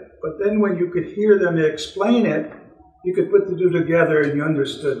get it. But then when you could hear them explain it, you could put the two together and you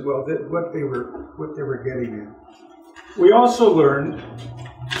understood, well, what they were getting at. We also learned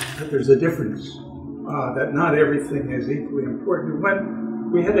that there's a difference, that not everything is equally important.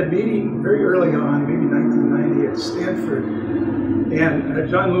 When we had a meeting very early on, maybe 1990 at Stanford, and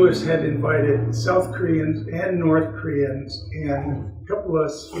John Lewis had invited South Koreans and North Koreans and a couple of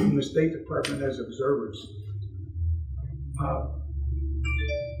us from the State Department as observers.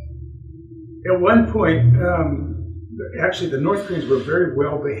 At one point, actually the North Koreans were very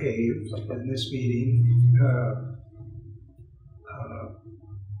well behaved in this meeting,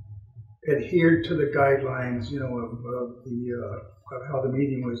 adhered to the guidelines, you know, of how the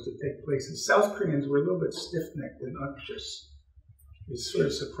meeting was to take place. The South Koreans were a little bit stiff-necked and unctuous. It's sort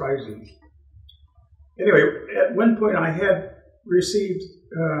of surprising. Anyway, at one point I had received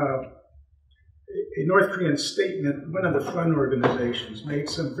a North Korean statement. One of the front organizations made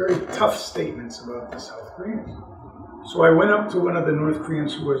some very tough statements about the South Koreans. So I went up to one of the North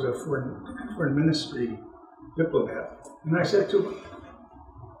Koreans who was a foreign ministry diplomat, and I said to him,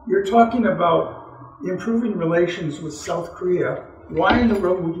 "You're talking about improving relations with South Korea. Why in the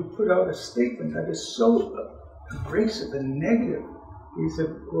world would you put out a statement that is so abrasive and negative?" He said,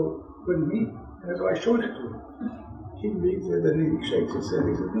 "Well, what do you mean?" And so I showed it to him. He reads it and he shakes his head.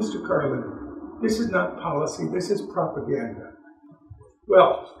 He said, "Mr. Carlin, this is not policy, this is propaganda."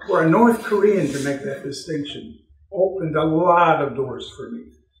 Well, for a North Korean to make that distinction opened a lot of doors for me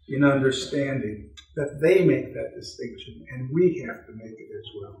in understanding that they make that distinction and we have to make it as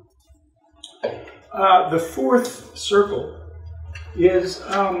well. The fourth circle is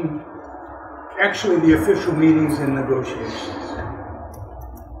actually the official meetings and negotiations.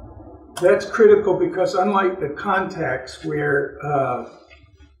 That's critical because unlike the contacts where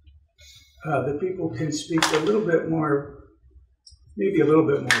the people can speak a little bit more, maybe a little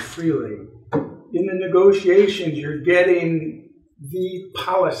bit more freely, in the negotiations you're getting the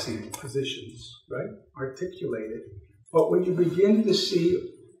policy positions, right, articulated. But when you begin to see,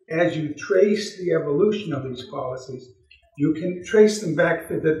 as you trace the evolution of these policies, you can trace them back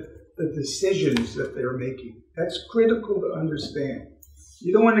to the decisions that they're making. That's critical to understand.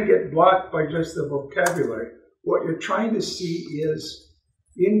 You don't want to get blocked by just the vocabulary. What you're trying to see is,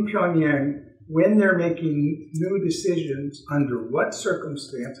 in Pyongyang, when they're making new decisions, under what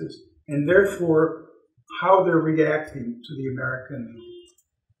circumstances, and therefore how they're reacting to the American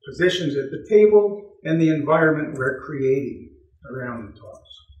positions at the table and the environment we're creating around the talks.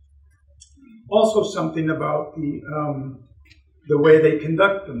 Also something about the way they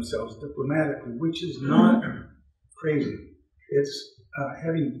conduct themselves diplomatically, which is not crazy. It's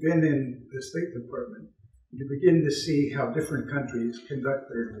having been in the State Department, you begin to see how different countries conduct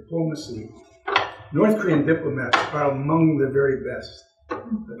their diplomacy. North Korean diplomats are among the very best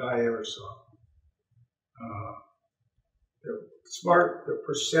that I ever saw. They're smart, they're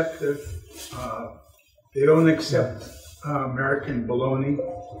perceptive, they don't accept American baloney,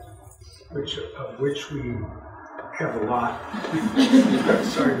 of which we have a lot,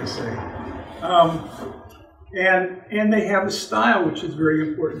 sorry to say. And they have a style which is very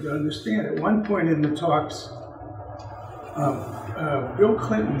important to understand. At one point in the talks, Bill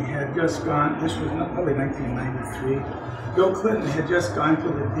Clinton had just gone, this was probably 1993, Bill Clinton had just gone to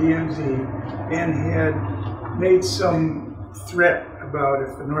the DMZ and had made some threat about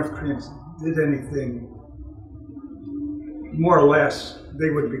if the North Koreans did anything, more or less, they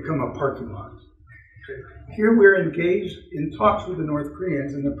would become a parking lot. Here we're engaged in talks with the North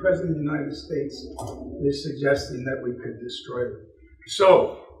Koreans, and the President of the United States is suggesting that we could destroy them.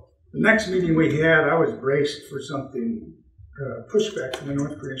 So, the next meeting we had, I was braced for something, pushback from the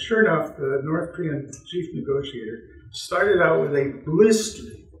North Koreans. Sure enough, the North Korean chief negotiator started out with a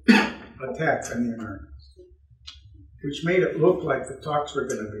blistering attack on the Americans, which made it look like the talks were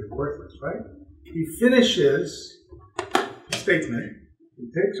going to be worthless, right? He finishes the statement, he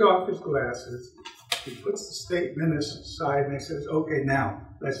takes off his glasses, he puts the statement aside and he says, "Okay, now,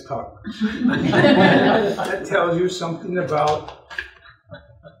 let's talk." That tells you something about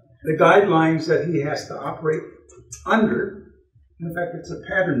the guidelines that he has to operate under. In fact, it's a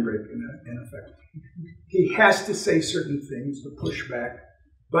pattern break in effect. He has to say certain things to push back,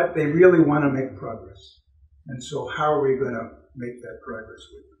 but they really want to make progress. And so how are we going to make that progress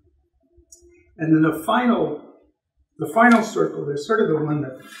with them? And then the final circle is sort of the one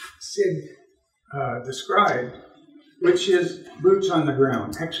that Sig described, which is boots on the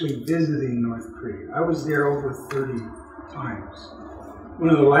ground, actually visiting North Korea. I was there over 30 times. One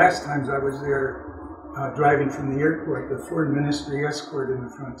of the last times I was there, driving from the airport, the foreign ministry escort in the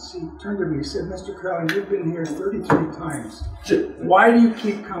front seat, turned to me and said, "Mr. Carlin, you've been here 33 times. Why do you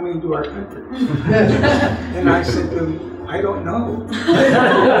keep coming to our country?" And I said to him, "I don't know.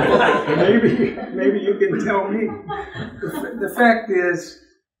 maybe you can tell me." The fact is,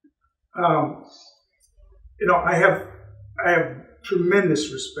 I have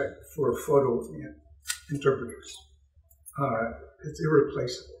tremendous respect for photo interpreters. It's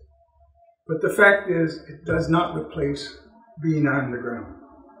irreplaceable. But the fact is, it does not replace being on the ground.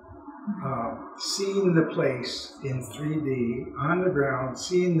 Seeing the place in 3D, on the ground,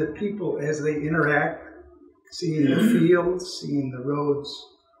 seeing the people as they interact, seeing the fields, seeing the roads.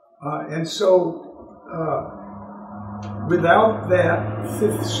 And so, without that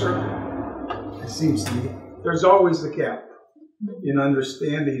fifth circle, it seems to me, there's always the gap in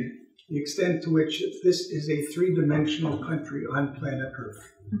understanding the extent to which this is a three-dimensional country on planet Earth.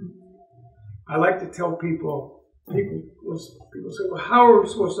 I like to tell people say, "Well, how are we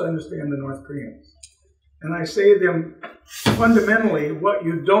supposed to understand the North Koreans?" And I say to them, fundamentally, what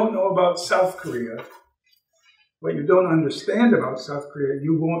you don't know about South Korea, what you don't understand about South Korea,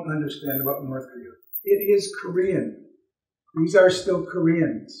 you won't understand about North Korea. It is Korean. These are still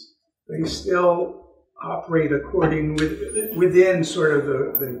Koreans. They still operate within sort of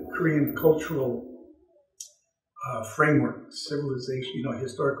the Korean cultural framework, civilization,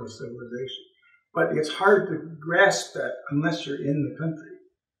 historical civilization. But it's hard to grasp that unless you're in the country,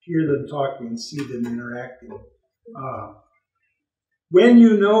 hear them talking, see them interacting. When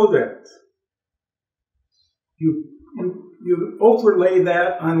you know that, you overlay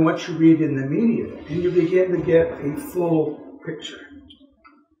that on what you read in the media, and you begin to get a full picture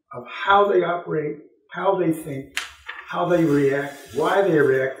of how they operate, how they think, how they react, why they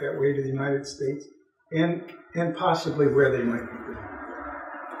react that way to the United States, and possibly where they might be going.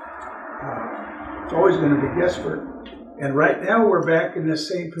 It's always going to be guesswork. And right now we're back in the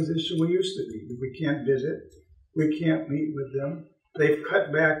same position we used to be. We can't visit. We can't meet with them. They've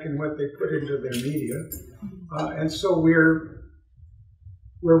cut back in what they put into their media. And so we're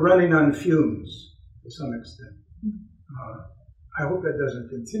running on fumes to some extent. I hope that doesn't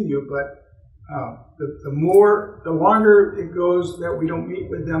continue, but the longer it goes that we don't meet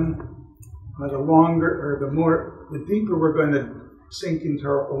with them, the deeper we're going to sink into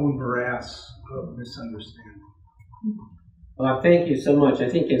our own morass of misunderstanding. Well, thank you so much. I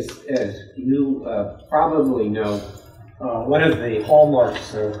think as you probably know, one of the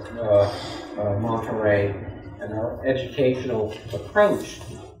hallmarks of Monterey and our educational approach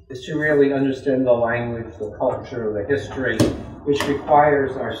is to really understand the language, the culture, the history, which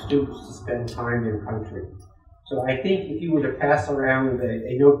requires our students to spend time in country. So I think if you were to pass around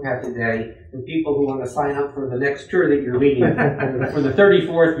a notepad today for people who want to sign up for the next tour that you're leading, for the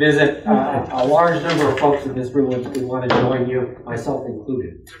 34th visit, a large number of folks in this room would want to join you, myself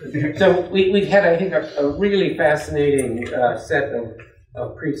included. So we've had, I think, a really fascinating set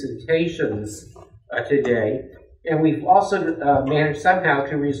of presentations today. And we've also managed somehow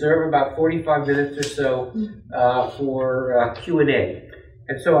to reserve about 45 minutes or so for Q&A.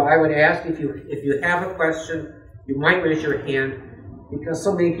 And so I would ask if you have a question, you might raise your hand, because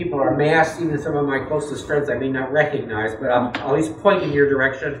so many people are masked, even some of my closest friends I may not recognize, but I'll at least point in your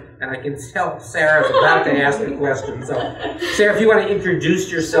direction, and I can tell Sarah's about to ask the question. So, Sarah, if you want to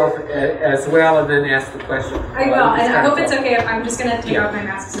introduce yourself as well and then ask the question. I will, and I hope it's okay if I'm just going to take off my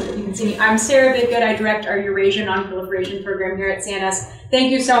mask so that you can see me. I'm Sarah Bidgood. I direct our Eurasia Non-Proliferation program here at CNS.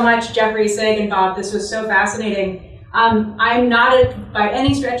 Thank you so much, Jeffrey, Sig, and Bob. This was so fascinating. I'm not by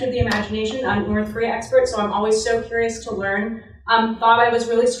any stretch of the imagination a North Korea expert, so I'm always so curious to learn. Bob, I was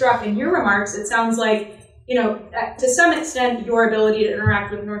really struck in your remarks. It sounds like, to some extent, your ability to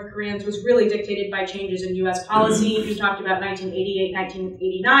interact with North Koreans was really dictated by changes in U.S. policy. You talked about 1988,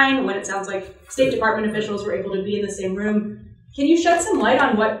 1989, when it sounds like State Department officials were able to be in the same room. Can you shed some light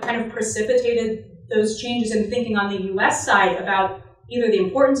on what kind of precipitated those changes in thinking on the U.S. side about either the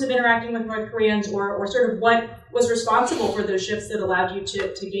importance of interacting with North Koreans or sort of what was responsible for those shifts that allowed you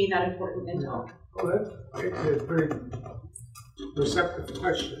to gain that important intel? Well, that's a very receptive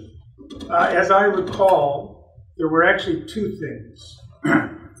question. As I recall, there were actually two things.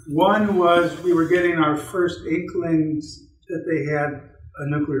 One was we were getting our first inklings that they had a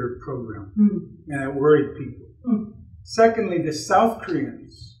nuclear program, and it worried people. Secondly, the South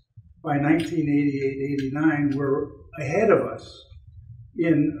Koreans, by 1988-89, were ahead of us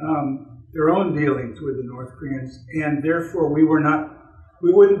in their own dealings with the North Koreans, and therefore we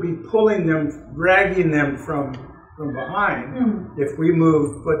wouldn't be pulling them, dragging them from behind if we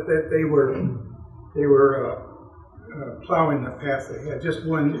moved, but that they were plowing the path ahead. Just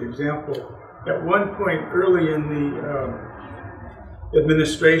one example, at one point early in the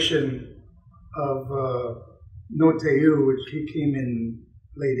administration of Noteu, which he came in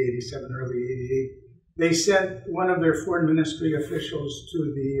late 87, early 88, they sent one of their foreign ministry officials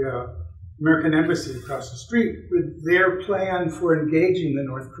to the American embassy across the street with their plan for engaging the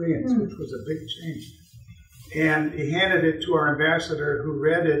North Koreans, which was a big change. And he handed it to our ambassador, who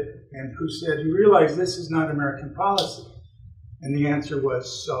read it and who said, "You realize this is not American policy?" And the answer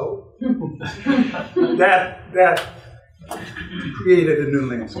was, "So?" that created a new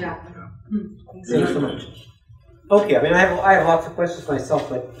landscape. Yeah. Thanks so much. Okay, I mean, I have lots of questions myself,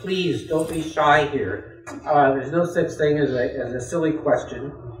 but please don't be shy here. There's no such thing as a silly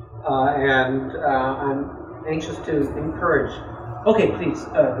question, and I'm anxious to encourage. Okay, please,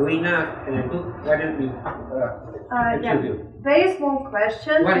 Galina, and why don't you interview? Very small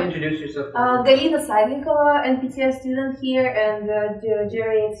question. You want to introduce yourself? Galina Saignikova, NPTS student here, and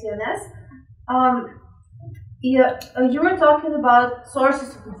Jerry at CNS. You were talking about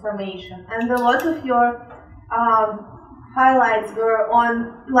sources of information, and a lot of your highlights were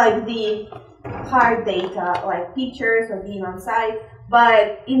on like the hard data, like pictures or being on site.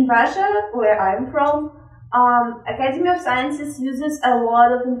 But in Russia, where I'm from, Academy of Sciences uses a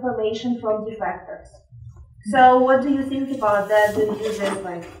lot of information from defectors. So what do you think about that? Do you use it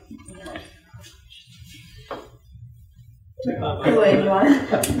like, to anyone?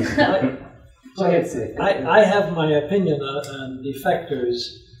 I have my opinion on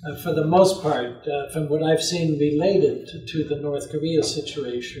defectors. For the most part, from what I've seen related to the North Korea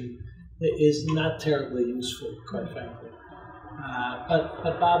situation, is not terribly useful, quite frankly.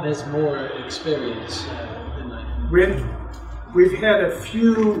 But Bob has more experience than I do. We've had a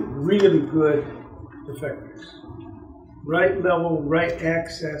few really good defectors. Right level, right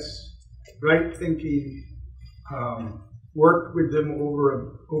access, right thinking, worked with them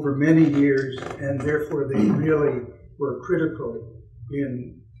over many years, and therefore they really were critical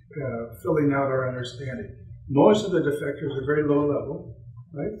in filling out our understanding. Most of the defectors are very low level,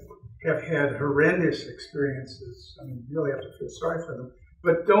 right? Have had horrendous experiences. I mean, you really have to feel sorry for them,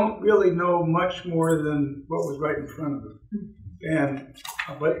 but don't really know much more than what was right in front of them. And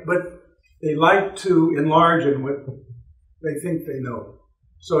but they like to enlarge in what they think they know.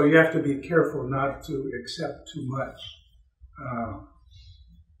 So you have to be careful not to accept too much.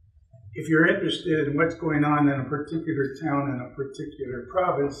 If you're interested in what's going on in a particular town in a particular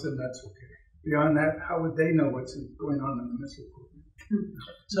province, then that's okay. Beyond that, how would they know what's going on in the missile program?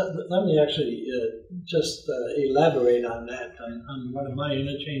 So let me actually just elaborate on that, on one of my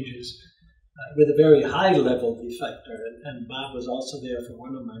interchanges with a very high-level defector, and Bob was also there for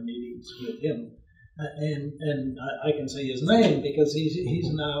one of my meetings with him. And I can say his name because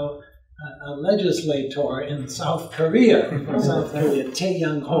he's now a legislator in South Korea. Tae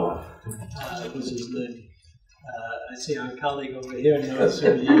Young-ho was his name. I see our colleague over here knows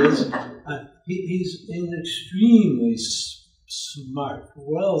who he is. He's an extremely smart,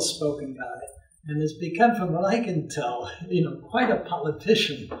 well-spoken guy, and has become, from what I can tell, quite a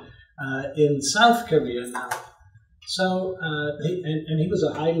politician in South Korea now. So, he was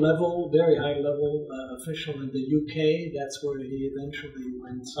a very high-level official in the UK. That's where he eventually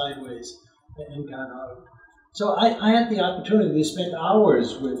went sideways and got out. So I had the opportunity to spend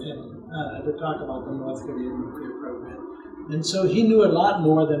hours with him to talk about the North Korean nuclear program. And so he knew a lot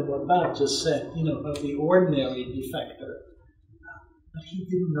more than what Bob just said, of the ordinary defector. But he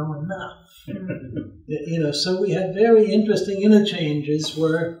didn't know enough. So we had very interesting interchanges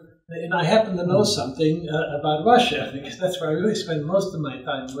where, and I happen to know something about Russia, because that's where I really spend most of my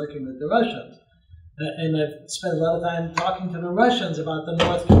time working with the Russians. And I've spent a lot of time talking to the Russians about the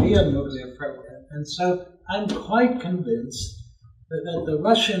North Korean nuclear program. And so I'm quite convinced that the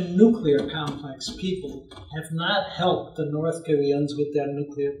Russian nuclear complex people have not helped the North Koreans with their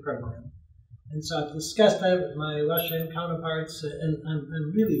nuclear program. And so I've discussed that with my Russian counterparts, and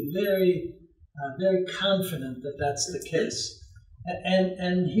I'm really very, very confident that that's the case.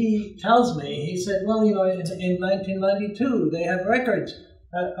 And he tells me, he said, well, in 1992, they have records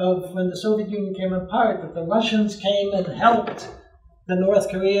of when the Soviet Union came apart, that the Russians came and helped the North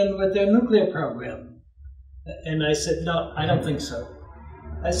Korean with their nuclear program. And I said, no, I don't think so.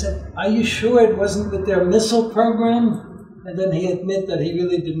 I said, are you sure it wasn't with their missile program? And then he admitted that he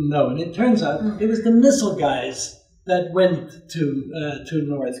really didn't know. And it turns out it was the missile guys that went to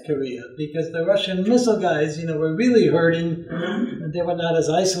North Korea, because the Russian missile guys, were really hurting, and they were not as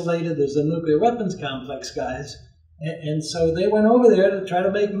isolated as the nuclear weapons complex guys. And so they went over there to try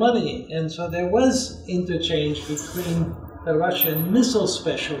to make money. And so there was interchange between the Russian missile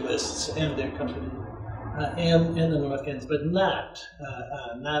specialists and their company. and the North Koreans, but not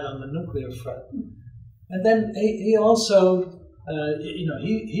on the nuclear front. And then he also,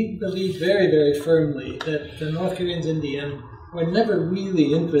 he believed very, very firmly that the North Koreans in the end were never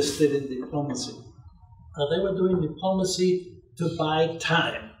really interested in diplomacy. They were doing diplomacy to buy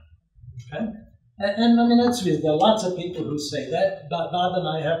time. Okay? And I mean, that's real. There are lots of people who say that. Bob and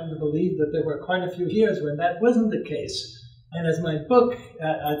I happen to believe that there were quite a few years when that wasn't the case. And as my book,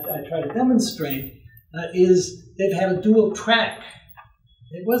 I try to demonstrate, is they've had a dual track.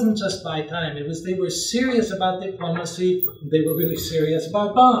 It wasn't just buy time. It was they were serious about diplomacy. They were really serious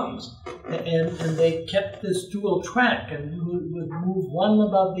about bombs. And they kept this dual track and would move one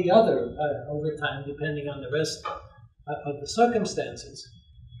above the other over time, depending on the rest of the circumstances.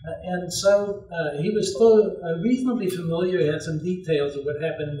 And so he was still reasonably familiar. He had some details of what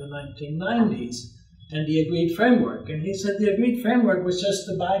happened in the 1990s and the agreed framework. And he said the agreed framework was just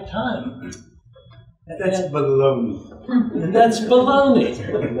to buy time. That's baloney. And that's baloney.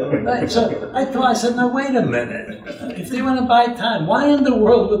 Right. So I said, now wait a minute. If they want to buy time, why in the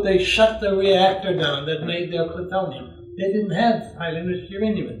world would they shut the reactor down that made their plutonium? They didn't have highly enriched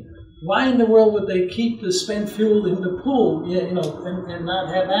uranium. Why in the world would they keep the spent fuel in the pool, and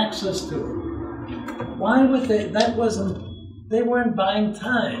not have access to it? Why would they? They weren't buying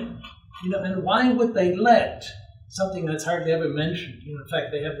time, and why would they let something that's hardly ever mentioned? In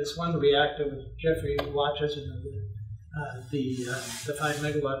fact, they have this one reactor which Jeffrey watches, the 5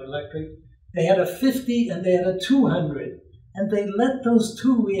 megawatt electric. They had a 50 and they had a 200, and they let those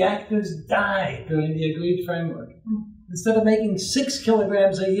two reactors die during the agreed framework. Instead of making 6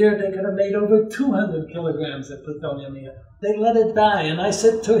 kilograms a year, they could have made over 200 kilograms of plutonium a year. They let it die, and I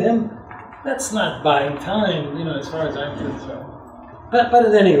said to him, "That's not buying time, as far as I'm concerned." But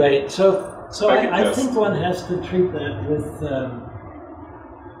at any rate, so I think one has to treat that with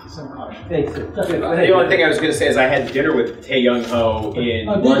some caution. Thanks. The only thing I was going to say is I had dinner with Tae Young-ho in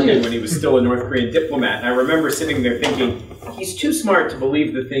London when he was still a North Korean diplomat. And I remember sitting there thinking, he's too smart to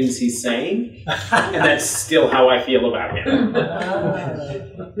believe the things he's saying, and that's still how I feel about him.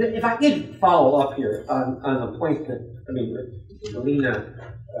 If I could follow up here on the point that, Alina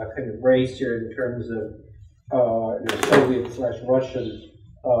kind of raised here in terms of Soviet/Russian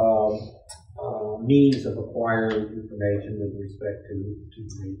means of acquiring information with respect to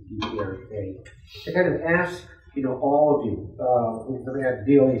the DPRK. I kind of ask, all of you, we've had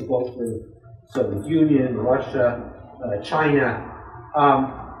dealings both with Soviet Union, Russia, China,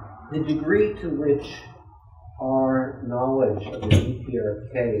 the degree to which our knowledge of the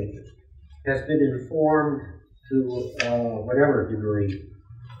DPRK has been informed to whatever degree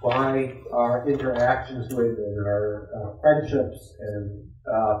by our interactions with and our friendships and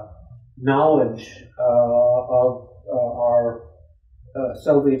knowledge of our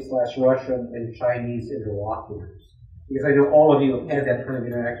Soviet/Russian and Chinese interlocutors. Because I know all of you have had that kind of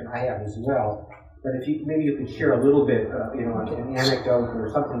interaction. I have as well. But if maybe you could share a little bit, an anecdote or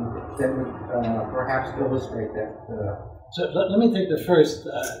something that would perhaps illustrate that. So let me take the first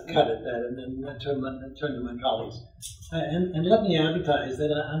cut at that, and then turn to my colleagues. And let me advertise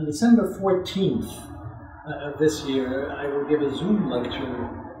that on December 14th of this year, I will give a Zoom lecture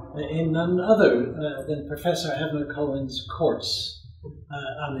in none other than Professor Avner Cohen's course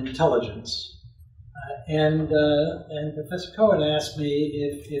on intelligence. And Professor Cohen asked me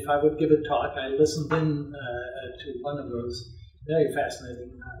if I would give a talk. I listened in to one of those very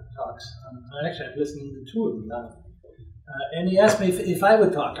fascinating talks. Actually, I've listened to two of them now. And he asked me if I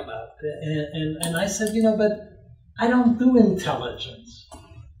would talk about it. And I said, but I don't do intelligence.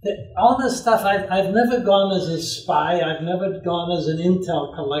 All this stuff, I've never gone as a spy. I've never gone as an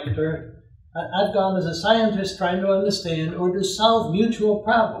intel collector. I've gone as a scientist trying to understand or to solve mutual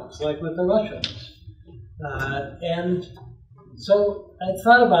problems, like with the Russians. And so I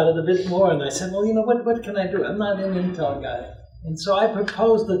thought about it a bit more, and I said, well, what can I do? I'm not an intel guy. And so I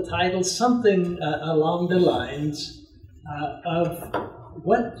proposed the title, something along the lines of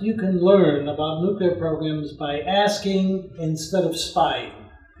what you can learn about nuclear programs by asking instead of spying.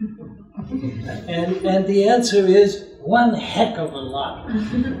 And the answer is one heck of a lot.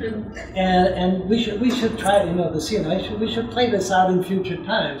 And we should try, the CNI, we should play this out in future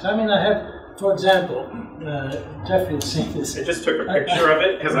times. I have, for example, Jeffrey's seen this. I just took a picture of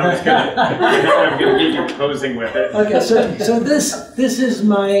it because I'm going to get you posing with it. Okay, so this is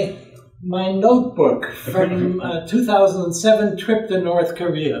my notebook from 2007 trip to North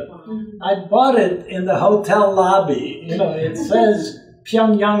Korea. I bought it in the hotel lobby. It says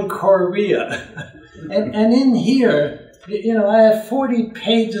Pyongyang, Korea. And in here, I have 40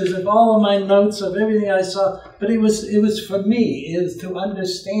 pages of all of my notes of everything I saw. But it was for me, is to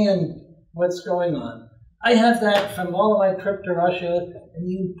understand what's going on. I have that from all of my trip to Russia, and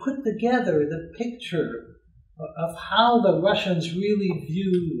you put together the picture of how the Russians really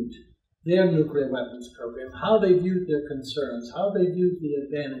viewed their nuclear weapons program, how they viewed their concerns, how they viewed the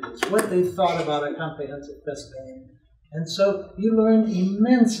advantages, what they thought about a comprehensive test ban. And so you learn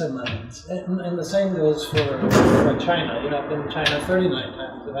immense amounts. And the same goes for China. You know, I've been in China 39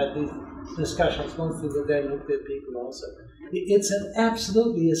 times. I've had these discussions mostly with their nuclear people also. It's an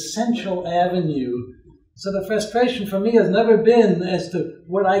absolutely essential avenue. So the frustration for me has never been as to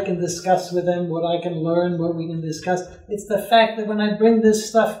what I can discuss with them, what I can learn, what we can discuss. It's the fact that when I bring this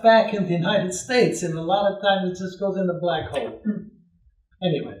stuff back in the United States, and a lot of times it just goes in a black hole.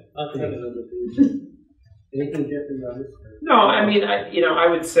 Anyway, I'll turn it over to you. Anything different on this? No, I mean, I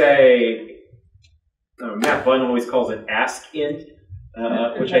would say Matt Bunn always calls it ask int,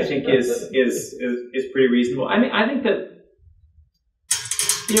 which I think is pretty reasonable. I mean, I think that,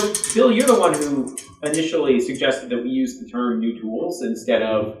 Bill, you're the one who initially suggested that we use the term new tools instead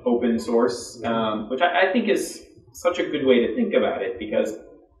of open source, which I think is such a good way to think about it, because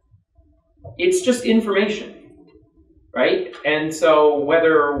it's just information, right? And so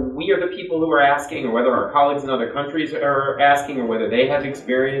whether we are the people who are asking, or whether our colleagues in other countries are asking, or whether they have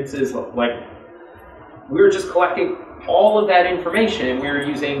experiences, like, we're just collecting all of that information, and we're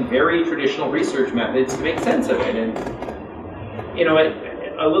using very traditional research methods to make sense of it. And,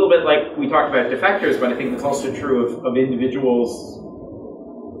 a little bit like we talked about defectors, but I think it's also true of individuals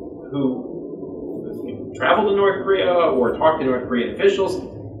who travel to North Korea or talk to North Korean officials.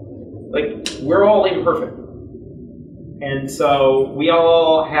 Like, we're all imperfect. And so we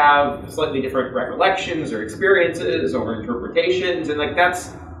all have slightly different recollections or experiences or interpretations, and like,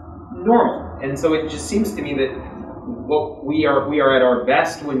 that's normal. And so it just seems to me that we are at our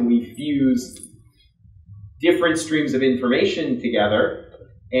best when we fuse different streams of information together,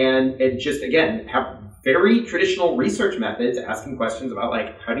 and just, again, have very traditional research methods, asking questions about,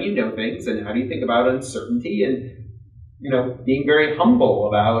 like, how do you know things, and how do you think about uncertainty, and, being very humble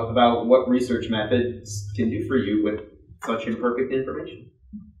about what research methods can do for you with such imperfect information.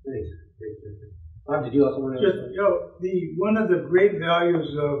 Thanks. Bob, did you also want to? One of the great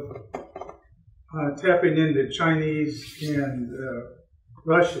values of tapping into Chinese and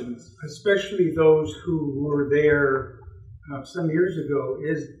Russians, especially those who were there some years ago,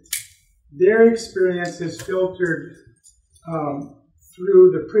 is their experience is filtered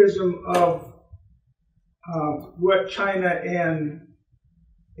through the prism of what China and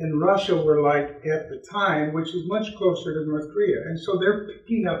Russia were like at the time, which is much closer to North Korea. And so they're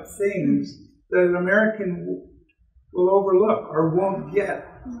picking up things that an American will overlook or won't get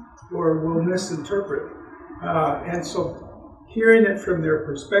or will misinterpret. And so hearing it from their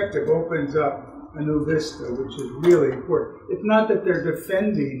perspective opens up a new vista, which is really important. It's not that they're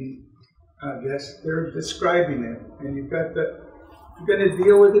defending this, they're describing it. And you're going to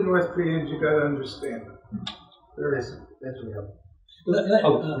deal with the North Koreans, you've got to understand it. That's really helpful. Let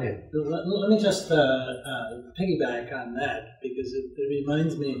me just piggyback on that, because it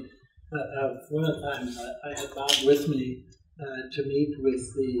reminds me of one of the times I had Bob with me to meet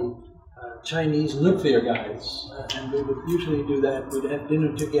with the Chinese nuclear guys, and we would usually do that. We'd have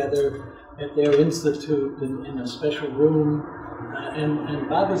dinner together at their institute in a special room, and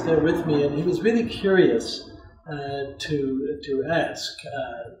Bob was there with me, and he was really curious to ask,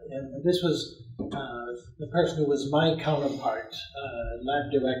 and this was the person who was my counterpart,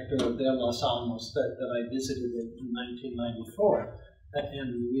 lab director of their Los Alamos that I visited in 1994, and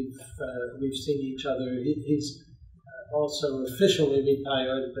we've seen each other. He's also officially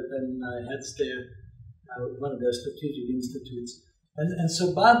retired, but then heads one of their strategic institutes. And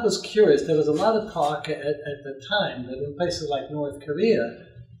so Bob was curious. There was a lot of talk at the time that in places like North Korea,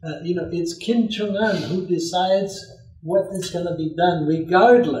 it's Kim Jong-un who decides what is going to be done,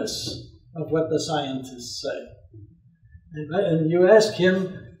 regardless of what the scientists say. And you ask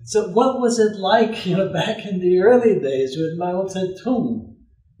him, so what was it like, back in the early days with Mao Zedong?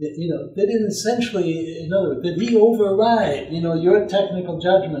 Did it essentially, in other words, did he override, your technical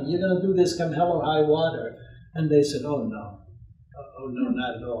judgment? You're going to do this come hell or high water. And they said, oh no,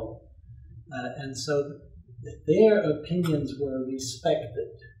 not at all. And so their opinions were respected.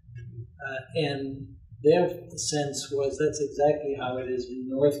 And their sense was that's exactly how it is in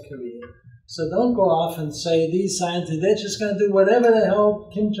North Korea. So don't go off and say these scientists, they're just going to do whatever the hell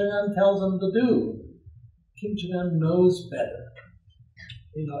Kim Jong-un tells them to do. Kim Jong-un knows better,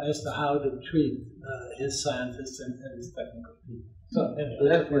 as to how to treat his scientists and his technical people. So anyway,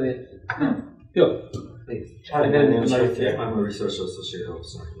 that's what it. Go. Please. I'm a research associate of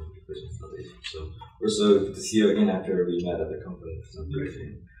Scientific Foundation. So we're so good to see you again after we met at the conference.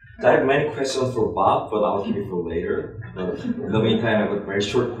 I have many questions for Bob, but I'll keep it for later. But in the meantime, I have a very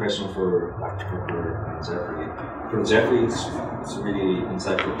short question for Dr. Hooper and Jeffrey. For Jeffrey, it's really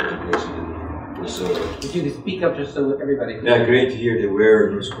insightful presentation. So, Would you speak up just so everybody can yeah, great to hear that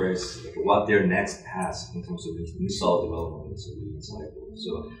where North Korea is, what their next path in terms of missile development is really insightful.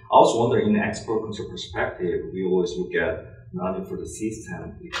 So I was wondering, in the export control perspective, we always look at not only for the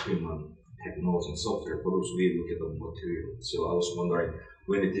system, equipment, technology, and software, but also we look at the material. So I was wondering,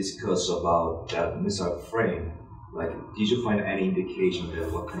 when you discuss about that missile frame, like, did you find any indication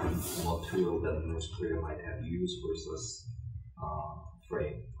that what kind of material that North Korea might have used versus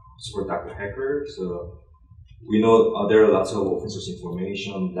frame? So for Dr. Hecker, so we know there are lots of open source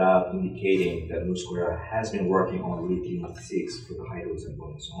information that indicating that North Korea has been working on lithium-6 for the hydrogen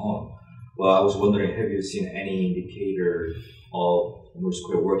bomb and so on. Well, I was wondering, have you seen any indicator of North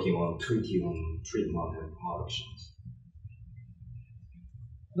Korea working on tritium treatment and productions?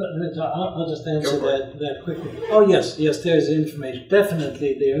 I'll just answer that quickly. Oh, yes, there's information.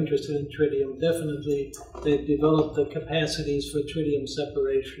 Definitely, they're interested in tritium. Definitely, they've developed the capacities for tritium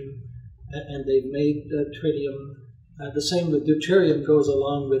separation, and they've made tritium. The same with deuterium goes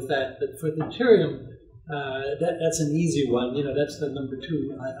along with that. But for deuterium, that's an easy one. You know, that's the number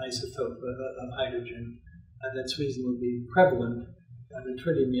 2 isotope of hydrogen. That's reasonably prevalent. The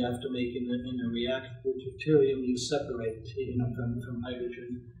tritium you have to make in a reactor. The deuterium you separate, from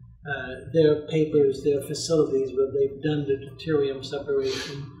hydrogen. There are papers, there are facilities where they've done the deuterium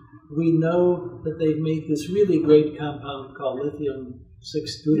separation. We know that they've made this really great compound called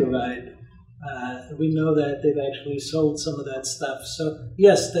lithium-6 deuteride. We know that they've actually sold some of that stuff. So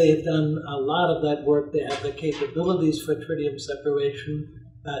yes, they've done a lot of that work. They have the capabilities for tritium separation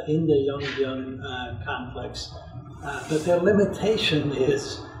in the Yongbyon complex. But their limitation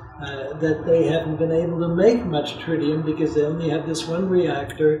is that they haven't been able to make much tritium because they only have this one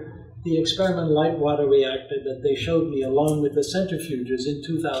reactor, the experimental light water reactor that they showed me along with the centrifuges in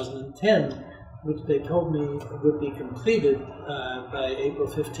 2010, which they told me would be completed by April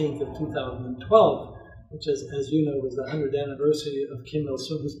 15th of 2012, which, as you know, was the 100th anniversary of Kim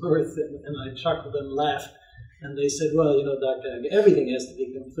Il-sung's birth, and I chuckled and laughed. And they said, well, you know, Dr. everything has to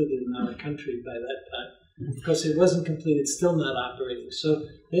be completed in our country by that time. Because it wasn't complete, it's still not operating. So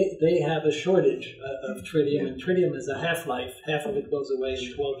they have a shortage of tritium, and tritium has a half-life. Half of it goes away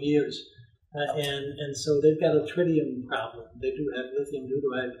in 12 years. And so they've got a tritium problem. They do have lithium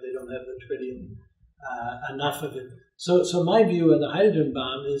deuteride, but they don't have the tritium, enough of it. So my view on the hydrogen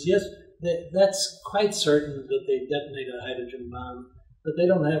bomb is, yes, that's quite certain that they detonated a hydrogen bomb, but they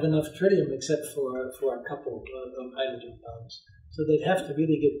don't have enough tritium except for a couple of hydrogen bombs. So they'd have to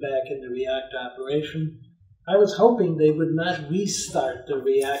really get back in the reactor operation. I was hoping they would not restart the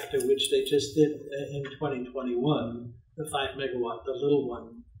reactor, which they just did in 2021, the 5 megawatt, the little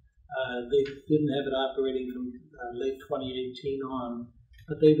one. They didn't have it operating from late 2018 on,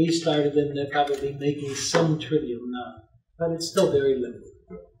 but they restarted it, and they're probably making some tritium now, but it's still very limited.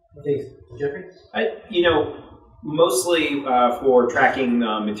 Thanks. Jeffrey? Mostly for tracking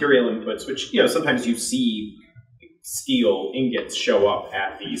material inputs, which, sometimes you see steel ingots show up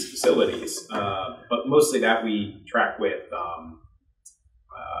at these facilities, but mostly that we track with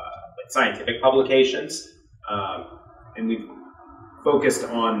scientific publications, and we've focused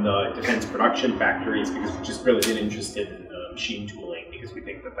on the defense production factories because we've just really been interested in machine tooling, because we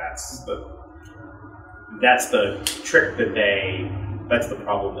think that that's the trick that's the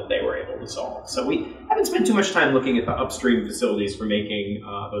problem that they were able to solve. So we haven't spent too much time looking at the upstream facilities for making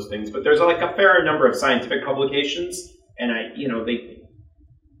those things, but there's like a fair number of scientific publications, and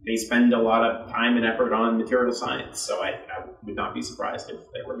they spend a lot of time and effort on material science. So I would not be surprised if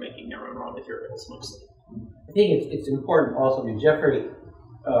they were making their own raw materials mostly. I think it's important also, Jeffrey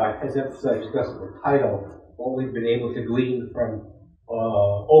has emphasized just in the title what we've been able to glean from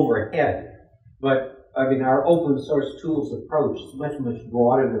overhead, but our open source tools approach is much, much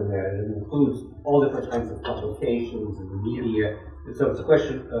broader than that. It includes all different kinds of publications and the media. And so it's a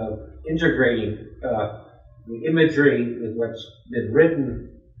question of integrating the imagery with what's been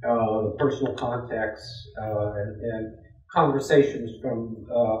written, the personal context, and conversations from,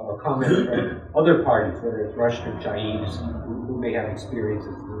 or comments from other parties, whether it's Russian or Chinese, who may have experiences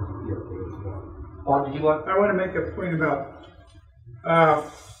in the field as well. Bob, did you want? I want to make a point about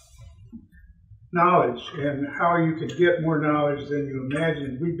knowledge and how you could get more knowledge than you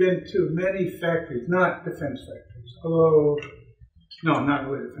imagine. We've been to many factories, not defense factories, although, no, not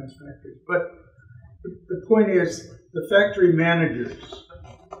really defense factories, but the point is the factory managers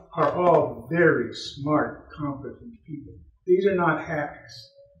are all very smart, competent people. These are not hacks.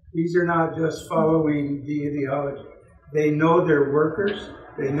 These are not just following the ideology. They know their workers,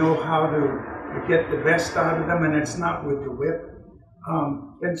 They know how to get the best out of them, and it's not with the whip.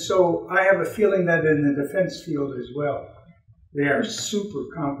 And so I have a feeling that in the defense field as well, they are super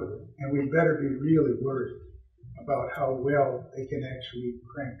competent, and we better be really worried about how well they can actually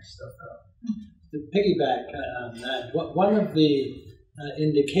crank stuff out. To piggyback on that, one of the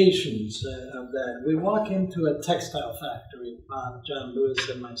indications of that, we walk into a textile factory, Bob, John Lewis,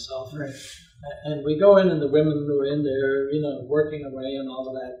 and myself, Right. And we go in, and the women who are in there, working away and all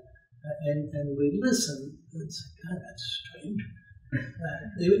of that, and we listen, and say, God, that's strange.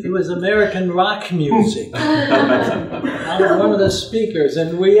 It was American rock music out of one of the speakers,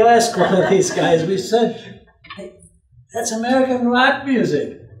 and we asked one of these guys, we said, hey, that's American rock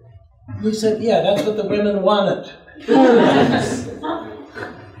music. He said, yeah, that's what the women wanted.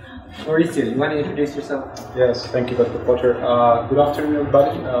 Mauricio, you want to introduce yourself? Yes, thank you, Dr. Potter. Good afternoon,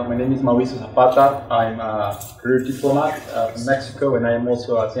 everybody. My name is Mauricio Zapata. I'm a career diplomat from Mexico, and I am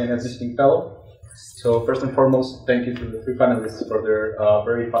also a CNS visiting fellow. So first and foremost, thank you to the three panelists for their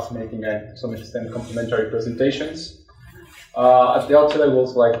very fascinating and to some extent complementary presentations. At the outset, I would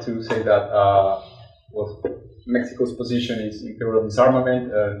also like to say that Mexico's position is in favor of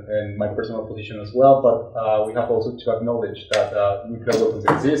disarmament, and my personal position as well, but we have also to acknowledge that nuclear weapons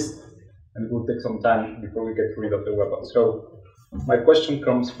exist, and it will take some time before we get rid of the weapons. So my question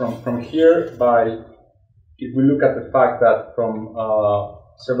comes from here if we look at the fact that from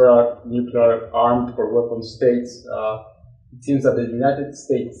several nuclear armed or weapon states, it seems that the United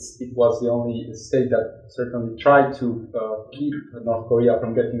States, it was the only state that certainly tried to keep North Korea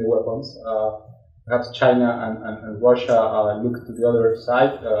from getting the weapons. Perhaps China and Russia look to the other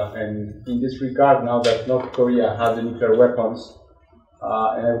side, and in this regard, now that North Korea has the nuclear weapons,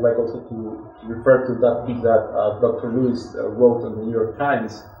 and I would like also to refer to that piece that Dr. Lewis wrote on the New York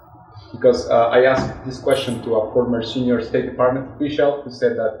Times, because I asked this question to a former senior State Department official who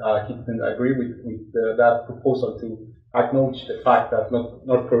said that he didn't agree with that proposal to acknowledge the fact that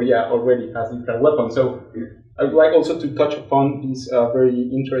North Korea already has nuclear weapons. So I would like also to touch upon this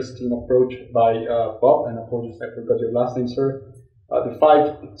very interesting approach by Bob, and apologies, I forgot your last name, sir. The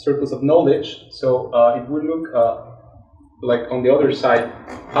 5 circles of knowledge. So if we look like on the other side,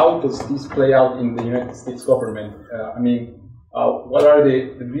 how does this play out in the United States government? What are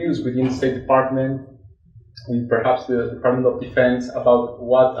the views within the State Department, and perhaps the Department of Defense, about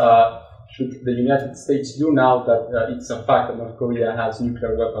what should the United States do now that it's a fact that North Korea has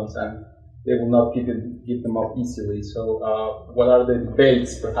nuclear weapons and they will not give them up easily? So what are the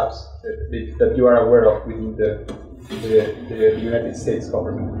debates, perhaps, that you are aware of within the United States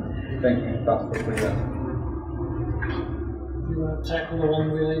government? Thank you, Pastor, for that. You want to tackle the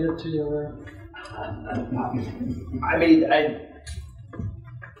one related to your...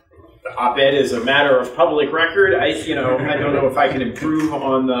 The op-ed is a matter of public record. I don't know if I can improve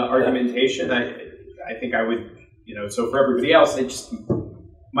on the argumentation. I think I would, so for everybody else,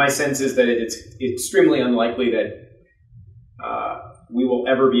 my sense is that it's extremely unlikely that we will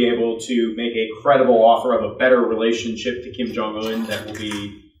ever be able to make a credible offer of a better relationship to Kim Jong-un that will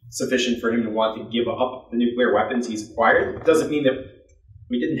be sufficient for him to want to give up the nuclear weapons he's acquired. It doesn't mean that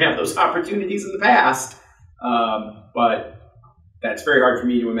we didn't have those opportunities in the past, but that's very hard for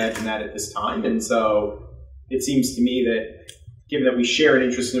me to imagine that at this time. And so it seems to me that given that we share an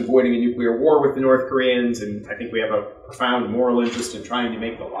interest in avoiding a nuclear war with the North Koreans, and I think we have a profound moral interest in trying to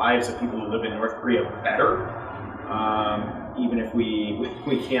make the lives of people who live in North Korea better, even if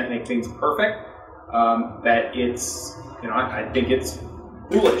we can't make things perfect, that it's, I think it's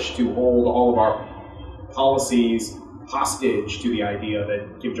foolish to hold all of our policies hostage to the idea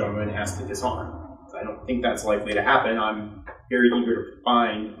that Kim Jong-un has to disarm. I don't think that's likely to happen. I'm very eager to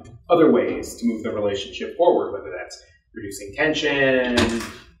find other ways to move the relationship forward, whether that's reducing tension,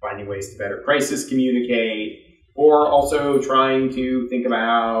 finding ways to better crisis communicate, or also trying to think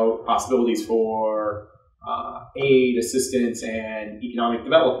about possibilities for aid, assistance, and economic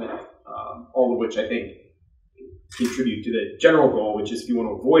development, all of which I think contribute to the general goal, which is if you want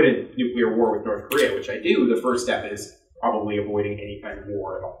to avoid a nuclear war with North Korea, which I do, the first step is probably avoiding any kind of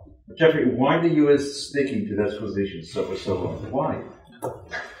war at all. Jeffrey, why the U.S. sticking to that position for so long? Why?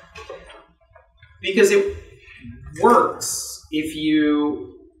 Because it works if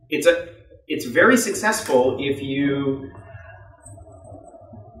you. It's very successful if you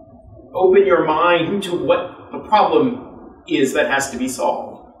open your mind to what the problem is that has to be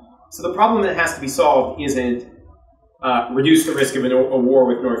solved. So the problem that has to be solved isn't reduce the risk of a war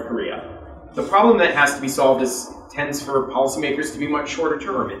with North Korea. The problem that has to be solved tends for policymakers to be much shorter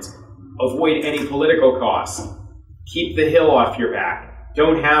term. It's avoid any political costs, keep the hill off your back,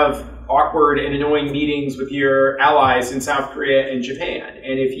 don't have awkward and annoying meetings with your allies in South Korea and Japan.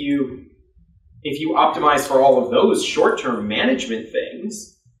 And if you optimize for all of those short-term management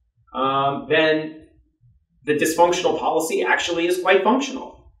things, then the dysfunctional policy actually is quite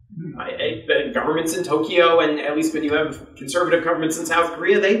functional. The governments in Tokyo, and at least when you have conservative governments in South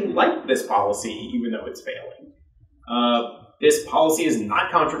Korea, they like this policy, even though it's failing. This policy is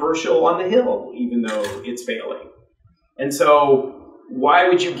not controversial on the Hill, even though it's failing. And so why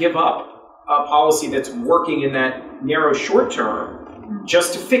would you give up a policy that's working in that narrow short term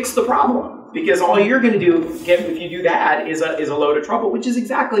just to fix the problem? Because all you're going to do if you do that is a load of trouble, which is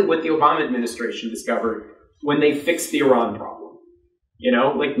exactly what the Obama administration discovered when they fixed the Iran problem. You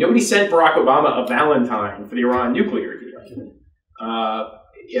know, like nobody sent Barack Obama a Valentine for the Iran nuclear deal.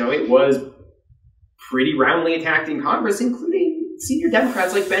 You know, it was pretty roundly attacked in Congress, including senior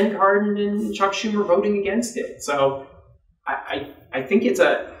Democrats like Ben Cardin and Chuck Schumer voting against it. So I think it's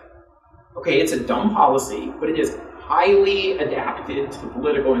a dumb policy, but it is highly adapted to the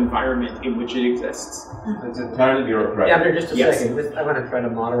political environment in which it exists. It's entirely bureaucratic. Yeah, for just a second. I want to try to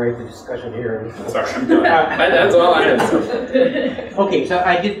moderate the discussion here. Sorry, I'm done. That's all I have. Okay, so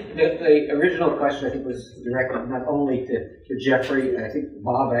I did the original question. I think was directed not only to Jeffrey. I think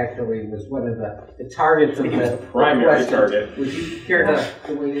Bob actually was one of the targets of the primary target. Would you care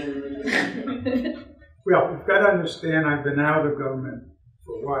to weigh in? Well, you've got to understand I've been out of government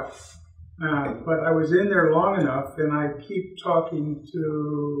for a while. But I was in there long enough, and I keep talking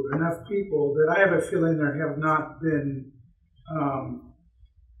to enough people that I have a feeling there have not been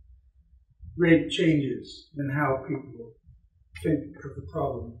great changes in how people think of the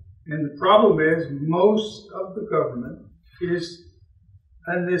problem. And the problem is most of the government is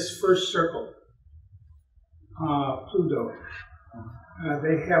in this first circle, Pluto.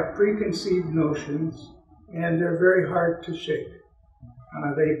 They have preconceived notions, and they're very hard to shake.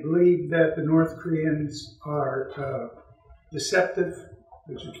 They believe that the North Koreans are deceptive,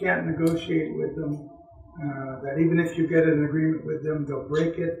 that you can't negotiate with them, that even if you get an agreement with them, they'll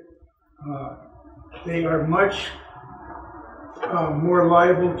break it. They are much more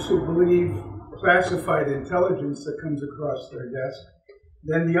liable to believe classified intelligence that comes across their desk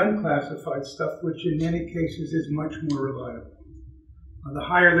than the unclassified stuff, which in many cases is much more reliable. The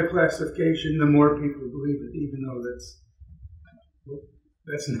higher the classification, the more people believe it, even though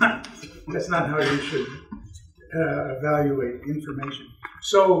that's not how you should evaluate information.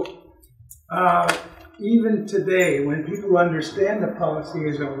 So even today, when people understand the policy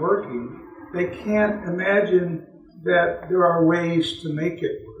isn't working, they can't imagine that there are ways to make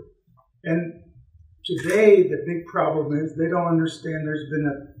it work. And today, the big problem is they don't understand there's been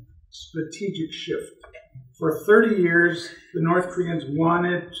a strategic shift. For 30 years, the North Koreans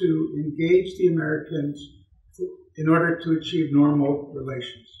wanted to engage the Americans in order to achieve normal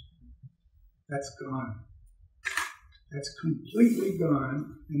relations. That's gone. That's completely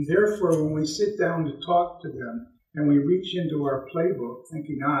gone. And therefore, when we sit down to talk to them and we reach into our playbook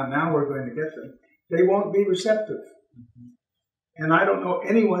thinking, now we're going to get them, they won't be receptive. And I don't know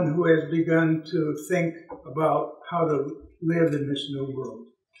anyone who has begun to think about how to live in this new world,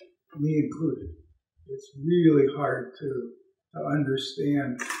 me included. It's really hard to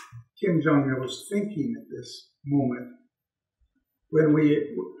understand Kim Jong-il's thinking at this moment, when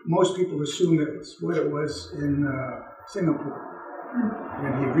most people assume it's what it was in Singapore,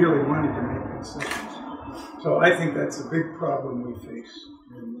 when he really wanted to make concessions. So I think that's a big problem we face,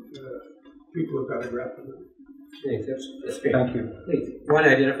 and people have got to grapple with it. That's great. Thank you. Please, want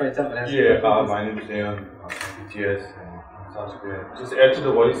to identify yourself? My name is Leon, BTS in South Korea. Just add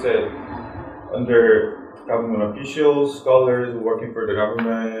to what he said, under government officials, scholars working for the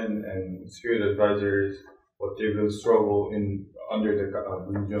government, and security advisors, what they will struggle under the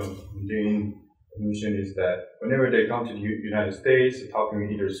Moon Jae-in is that whenever they come to the United States, talking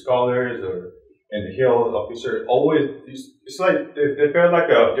with either scholars or and the Hill officer, always it's like they feel like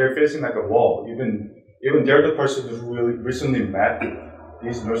they're facing like a wall. Even they're the person who really recently met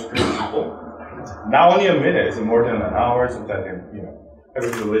these North Korean people. Not only a minute, it's more than an hour. Sometimes have a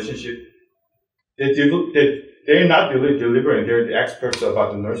relationship. They're not delivering. They're the experts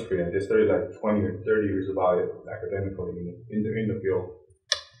about the North Korea. They studied like 20 or 30 years about it academically in the field.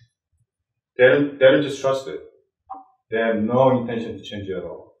 They don't just trust it. They have no intention to change it at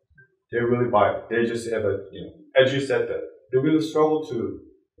all. They really buy it. They just have as you said that, they really struggle to,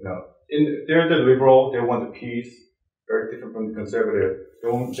 they're the liberal, they want the peace, very different from the conservative. They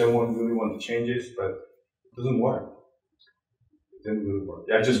really want the changes, but it doesn't work. It didn't really work.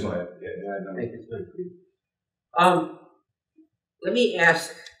 Yeah, I just want to, let me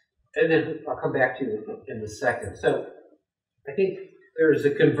ask, and then I'll come back to you in a second. So I think there's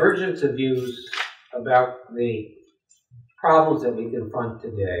a convergence of views about the problems that we confront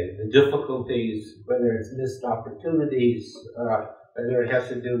today, the difficulties, whether it's missed opportunities, whether it has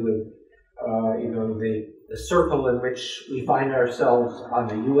to do with the circle in which we find ourselves on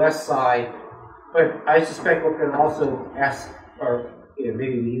the U.S. side. But I suspect we can also ask, or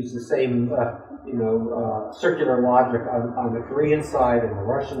maybe we use the same, circular logic on the Korean side and the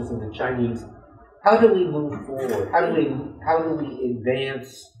Russians and the Chinese. How do we move forward? How do we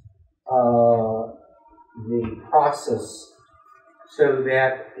advance the process so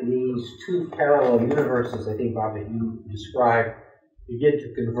that these two parallel universes, I think, Bob, that you described, begin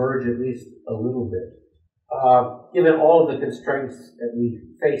to converge at least a little bit? Given all of the constraints that we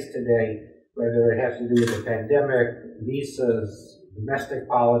face today, whether it has to do with the pandemic, visas, domestic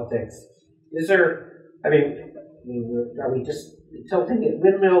politics, are we just tilting at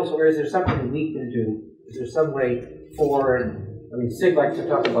windmills, or is there something that we can do? Is there some way forward? Sig likes to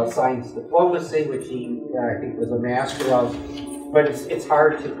talk about science diplomacy, which he, I think, was a master of, but it's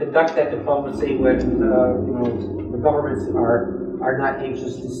hard to conduct that diplomacy when the governments are not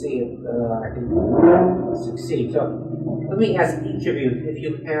anxious to see it, I think, succeed. So let me ask each of you if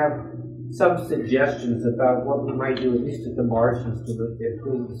you have some suggestions about what we might do, at least at the margins, to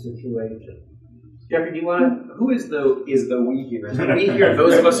improve the situation. Jeffrey, do you want to? Who is the we here? Is the we here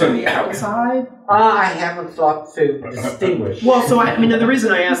those of us on the outside? I haven't thought to distinguish. Well, so the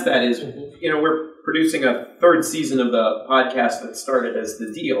reason I ask that is, we're producing a third season of the podcast that started as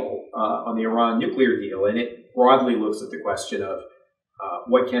The Deal on the Iran nuclear deal, and it broadly looks at the question of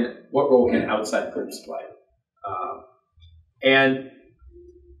what role can outside groups play, and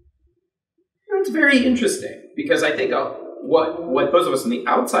it's very interesting because I think what those of us on the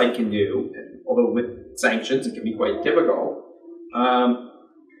outside can do, although with sanctions it can be quite difficult,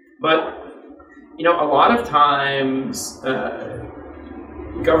 but a lot of times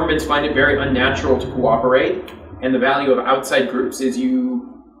governments find it very unnatural to cooperate, and the value of outside groups is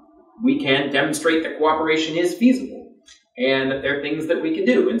we can demonstrate that cooperation is feasible and that there are things that we can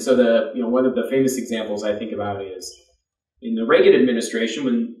do. And so one of the famous examples I think about is in the Reagan administration,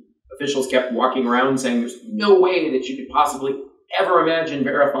 when officials kept walking around saying there's no way that you could possibly ever imagine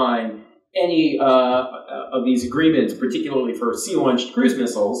verifying any of these agreements, particularly for sea-launched cruise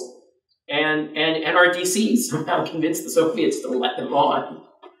missiles, and NRDC somehow convinced the Soviets to let them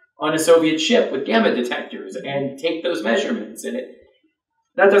on a Soviet ship with gamma detectors and take those measurements. And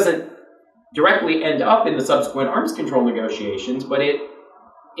that doesn't directly end up in the subsequent arms control negotiations, but it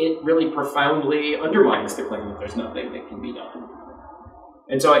really profoundly undermines the claim that there's nothing that can be done.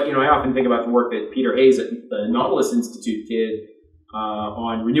 And so, I often think about the work that Peter Hayes at the Nautilus Institute did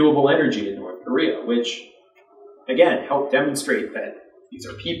on renewable energy in North Korea, which, again, helped demonstrate that these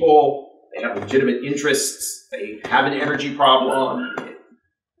are people, they have legitimate interests, they have an energy problem.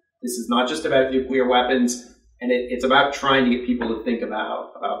 This is not just about nuclear weapons, and it's about trying to get people to think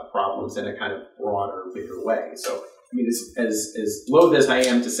about the problems in a kind of broader, bigger way. So, as loath as I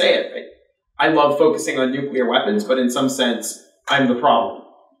am to say it, right? I love focusing on nuclear weapons, but in some sense, I'm the problem,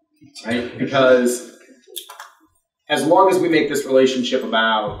 right? Because as long as we make this relationship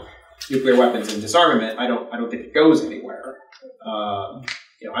about nuclear weapons and disarmament, I don't think it goes anywhere.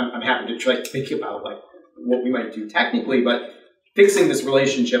 I'm happy to try to think about what we might do technically, but fixing this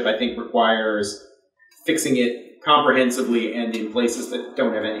relationship, I think, requires fixing it comprehensively and in places that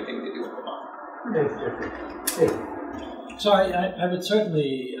don't have anything to do with the bomb. So I would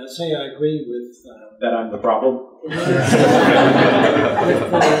certainly say I agree with that I'm the problem. With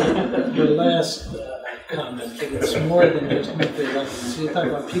the last comment, that it's more than just nuclear weapons. You talk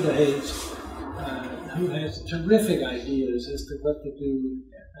about Peter Hayes, who has terrific ideas as to what to do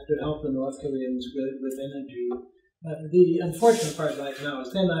to help the North Koreans with energy. The unfortunate part right now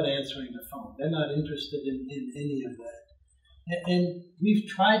is they're not answering the phone. They're not interested in any of that. And we've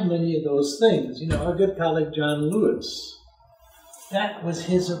tried many of those things. Our good colleague John Lewis, that was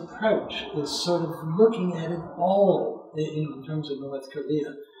his approach, is sort of looking at it all in terms of North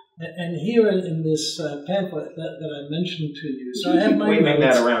Korea. And here in this pamphlet that I mentioned to you, so I have my waving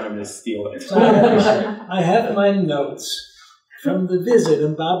notes. That around, I'm going to steal it. So I have my notes from the visit,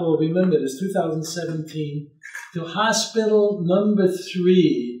 and Bob will remember this, 2017, to hospital number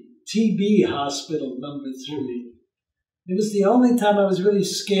 3, TB hospital number 3. It was the only time I was really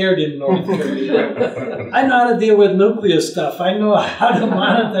scared in North Korea. I know how to deal with nuclear stuff. I know how to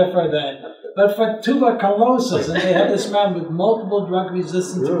monitor for that. But for tuberculosis, and they had this man with multiple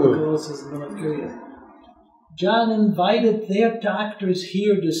drug-resistant tuberculosis in North Korea, John invited their doctors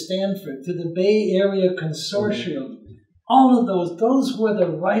here to Stanford, to the Bay Area Consortium. All of those were the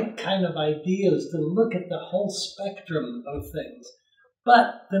right kind of ideas to look at the whole spectrum of things.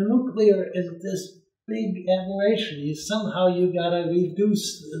 But the nuclear is this big aberration. Somehow you got to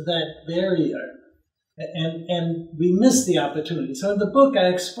reduce that barrier. And we missed the opportunity. So in the book, I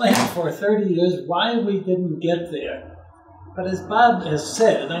explained for 30 years why we didn't get there. But as Bob has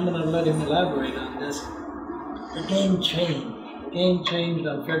said, and I'm going to let him elaborate on this, the game changed. The game changed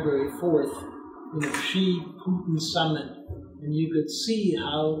on February 4th, Xi-Putin summit, and you could see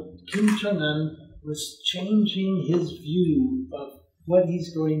how Kim Jong-un was changing his view of what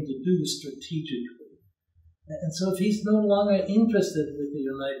he's going to do strategically. And so if he's no longer interested with the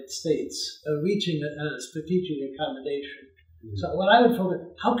United States reaching a strategic accommodation, so what I would focus,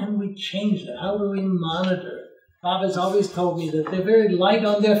 how can we change that? How do we monitor? Bob has always told me that they're very light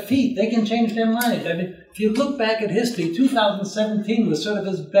on their feet. They can change their mind. I mean, if you look back at history, 2017 was sort of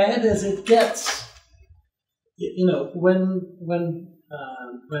as bad as it gets. When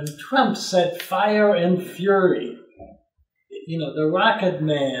Trump said fire and fury, the Rocket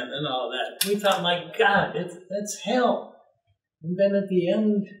Man and all that, we thought, my God, that's hell. And then at the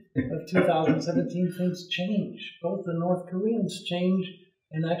end of 2017, things changed. Both the North Koreans changed,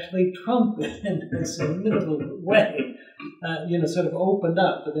 and actually Trump, in this inimitable way, sort of opened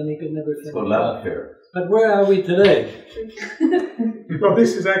up, but then he could never finish up. But where are we today? Well,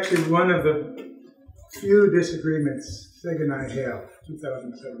 this is actually one of the few disagreements Sig and I have,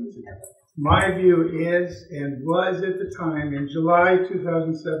 2017. My view is, and was at the time, in July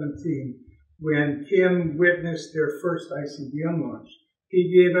 2017, when Kim witnessed their first ICBM launch, he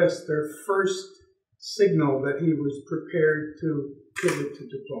gave us their first signal that he was prepared to pivot to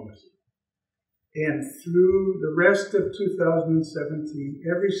diplomacy. And through the rest of 2017,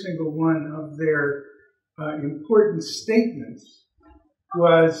 every single one of their important statements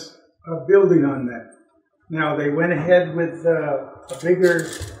was building on that. Now, they went ahead with a bigger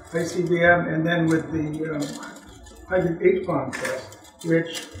ICBM and then with the hydrogen H-bomb test,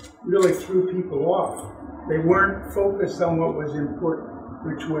 which really threw people off. They weren't focused on what was important,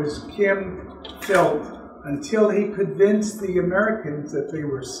 which was Kim felt until he convinced the Americans that they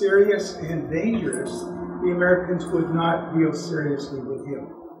were serious and dangerous, the Americans would not deal seriously with him.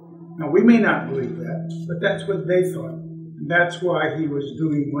 Now, we may not believe that, but that's what they thought. And that's why he was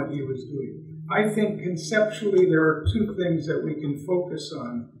doing what he was doing. I think conceptually there are two things that we can focus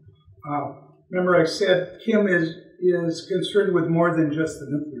on. Remember I said Kim is concerned with more than just the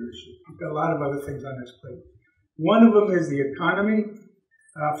nuclear issue. He's got a lot of other things on his plate. One of them is the economy.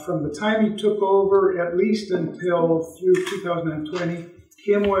 From the time he took over, at least until through 2020,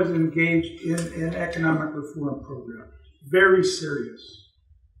 Kim was engaged in an economic reform program. Very serious.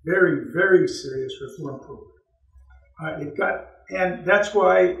 Very, very serious reform program. And that's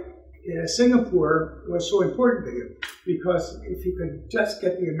why Singapore was so important to him, because if he could just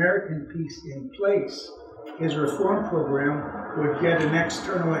get the American piece in place, his reform program would get an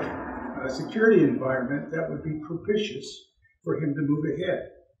external security environment that would be propitious for him to move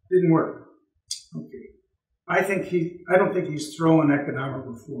ahead. Didn't work. Okay. I don't think he's throwing economic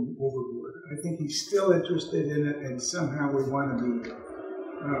reform overboard. I think he's still interested in it, and somehow we want to be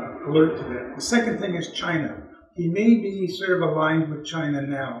alert to that. The second thing is China. He may be sort of aligned with China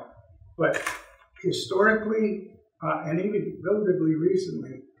now, but historically, and even relatively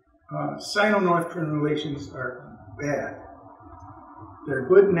recently, Sino-North Korean relations are bad. They're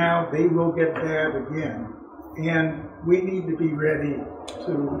good now, they will get bad again. And we need to be ready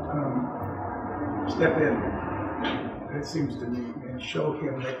to step in, it seems to me, and show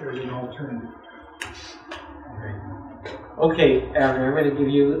him that there's an alternative. Okay, Aaron, I'm going to give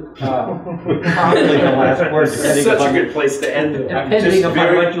you probably the last word. Such a good place to end it. Depending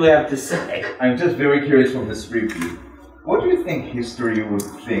upon what you have to say. I'm just very curious from this review. What do you think history would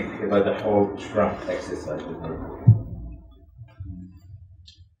think about the whole Trump exercise with North Korea?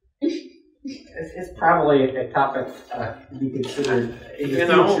 It's probably a topic to be considered in the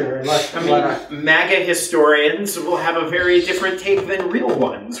future. MAGA historians will have a very different take than real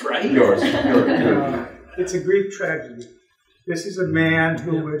ones, right? Yours. It's a Greek tragedy. This is a man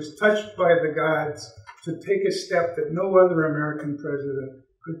who was touched by the gods to take a step that no other American president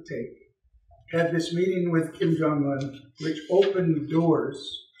could take. Had this meeting with Kim Jong-un, which opened doors,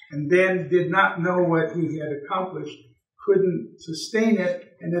 and then did not know what he had accomplished, couldn't sustain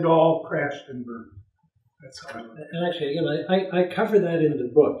it, and it all crashed and burned. That's how I look at it. And actually, again, I cover that in the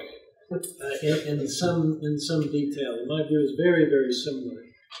book in some detail. My view is very, very similar.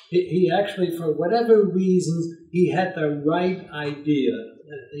 He actually, for whatever reasons, he had the right idea.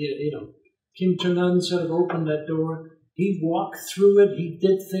 Kim Jong-un sort of opened that door. He walked through it. He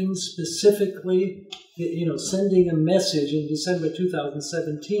did things specifically, sending a message in December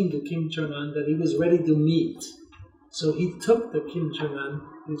 2017 to Kim Jong-un that he was ready to meet. So he took the Kim Jong-un,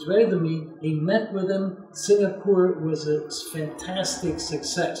 he was ready to meet, he met with him. Singapore was a fantastic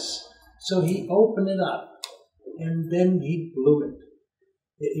success. So he opened it up, and then he blew it.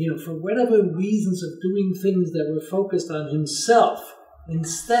 You know, for whatever reasons of doing things that were focused on himself,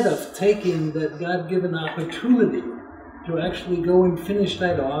 instead of taking that God-given opportunity to actually go and finish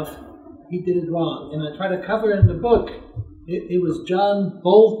that off, he did it wrong. And I try to cover in the book, it was John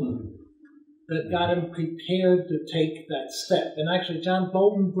Bolton that got him prepared to take that step. And actually, John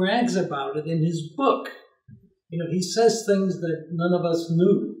Bolton brags about it in his book. You know, he says things that none of us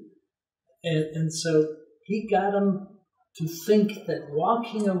knew. And so he got him to think that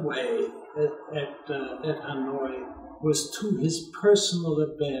walking away at Hanoi was to his personal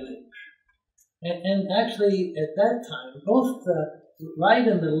advantage. And actually, at that time, both the right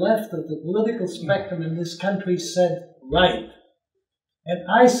and the left of the political spectrum in this country said right. And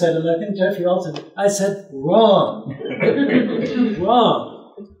I said, and I think Jeffrey also did, I said wrong.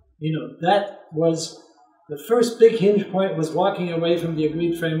 Wrong. You know, that was the first big hinge point was walking away from the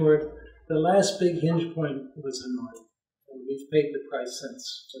agreed framework. The last big hinge point was Hanoi. And we've paid the price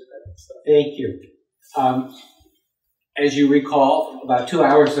since for that stuff. Thank you. As you recall, about 2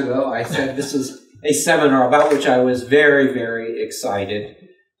 hours ago, I said this is a seminar about which I was very, very excited.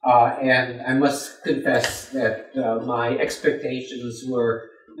 And I must confess that my expectations were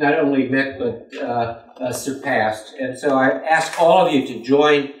not only met, but surpassed. And so I ask all of you to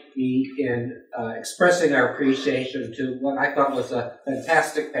join me in expressing our appreciation to what I thought was a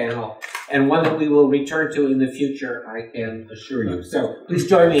fantastic panel, and one that we will return to in the future, I can assure you. So please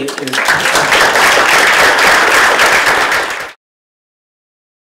join me in